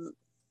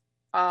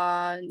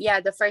 On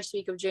the first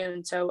week of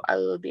June, so I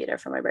will be there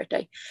for my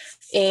birthday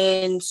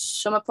in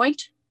Summit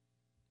Point.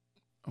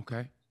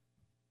 Okay.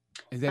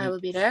 I will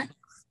be there.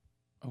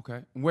 Okay.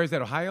 Where's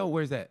that? Ohio?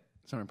 Where's that?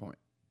 Summit Point.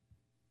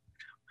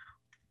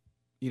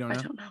 You don't know?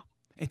 I don't know.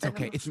 It's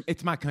okay.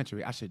 It's my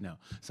country. I should know.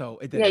 So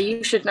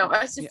you should know.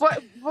 I said,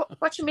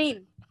 what you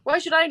mean? Why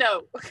should I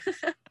know?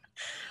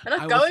 I'm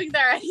not going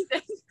there or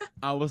anything.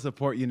 I will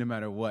support you no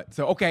matter what.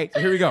 So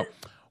here we go.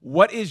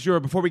 What is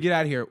before we get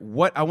out of here,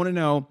 I want to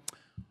know,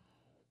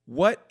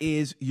 what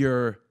is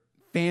your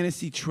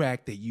fantasy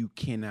track that you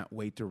cannot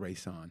wait to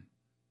race on?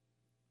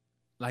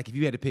 Like if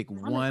you had to pick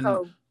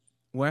Monaco. one.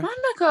 Where?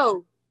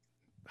 Monaco.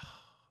 Oh,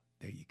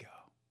 there you go.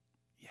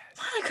 Yes.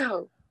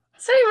 Monaco.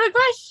 That's not even a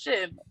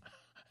question.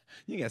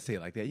 You gotta say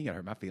it like that. You gotta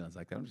hurt my feelings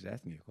like that. I'm just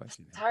asking you a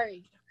question.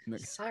 Sorry.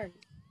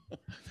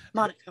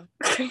 Monaco.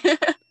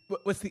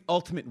 What's the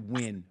ultimate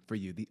win for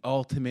you? The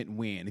ultimate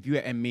win. If you,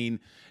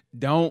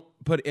 don't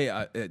put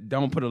a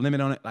limit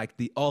on it. Like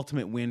the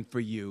ultimate win for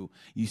you,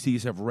 you see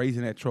yourself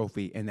raising that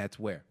trophy, and that's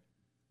where.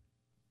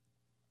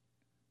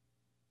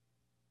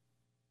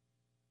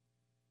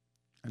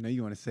 I know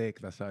you want to say it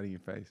because I saw it in your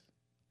face.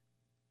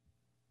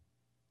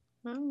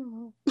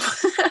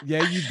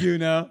 Yeah, you do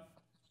know.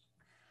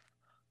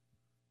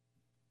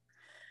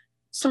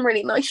 Some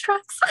really nice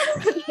tracks.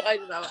 I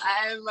don't know.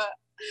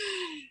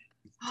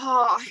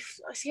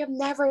 I've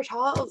never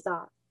thought of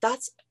that.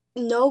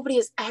 Nobody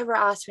has ever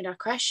asked me that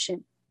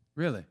question.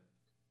 Really?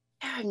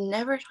 Yeah, I've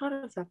never thought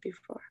of that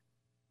before.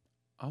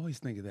 I always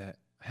think of that.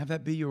 Have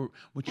that be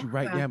what you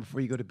write down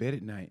before you go to bed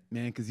at night,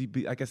 man. Because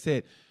like I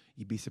said,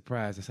 you'd be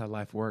surprised. That's how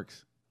life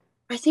works.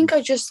 I think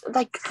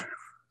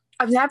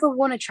I've never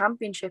won a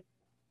championship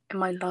in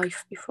my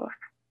life before.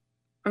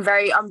 I'm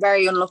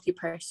very unlucky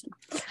person.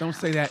 Don't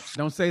say that.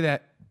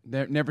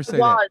 Never say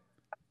that.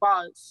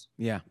 Was.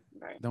 Yeah.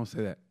 Right. Don't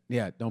say that.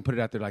 Yeah. Don't put it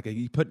out there like that.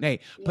 You put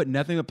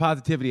nothing but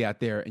positivity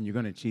out there, and you're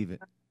going to achieve it.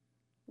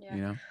 Yeah.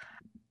 You know.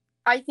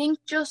 I think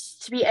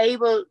just to be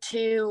able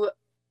to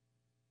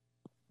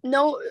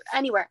know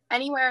anywhere,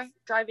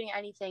 driving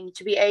anything,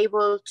 to be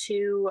able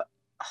to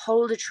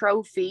hold a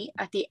trophy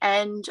at the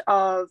end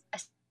of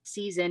a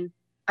season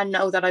and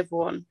know that I've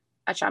won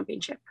a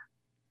championship.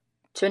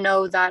 To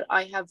know that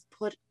I have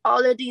put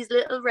all of these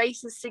little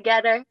races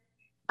together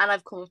and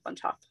I've come up on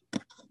top.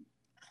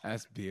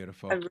 That's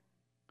beautiful.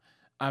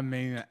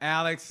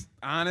 Alex,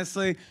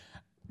 honestly,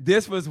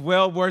 this was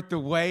well worth the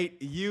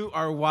wait. You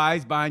are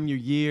wise beyond your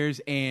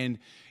years, and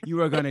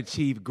you are going to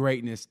achieve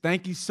greatness.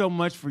 Thank you so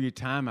much for your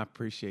time. I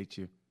appreciate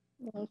you.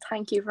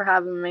 Thank you for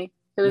having me.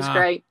 It was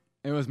great.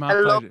 It was my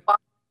pleasure. I love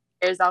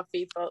watching off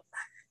people.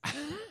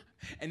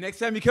 And next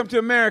time you come to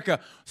America,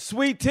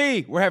 sweet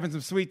tea. We're having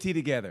some sweet tea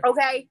together.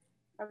 Okay.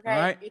 All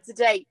right? It's a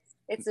date.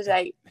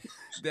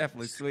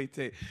 Definitely sweet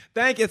tea.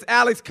 Thank you. It's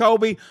Alex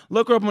Colby.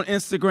 Look her up on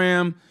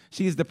Instagram.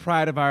 She's the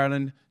pride of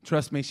Ireland.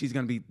 Trust me, she's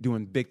going to be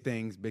doing big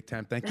things, big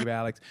time. Thank you,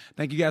 Alex.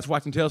 Thank you guys for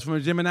watching Tales from a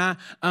Gemini.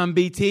 I'm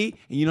BT.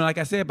 And like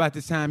I said about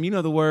this time, you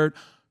know the word.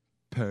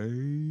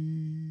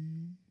 Peace.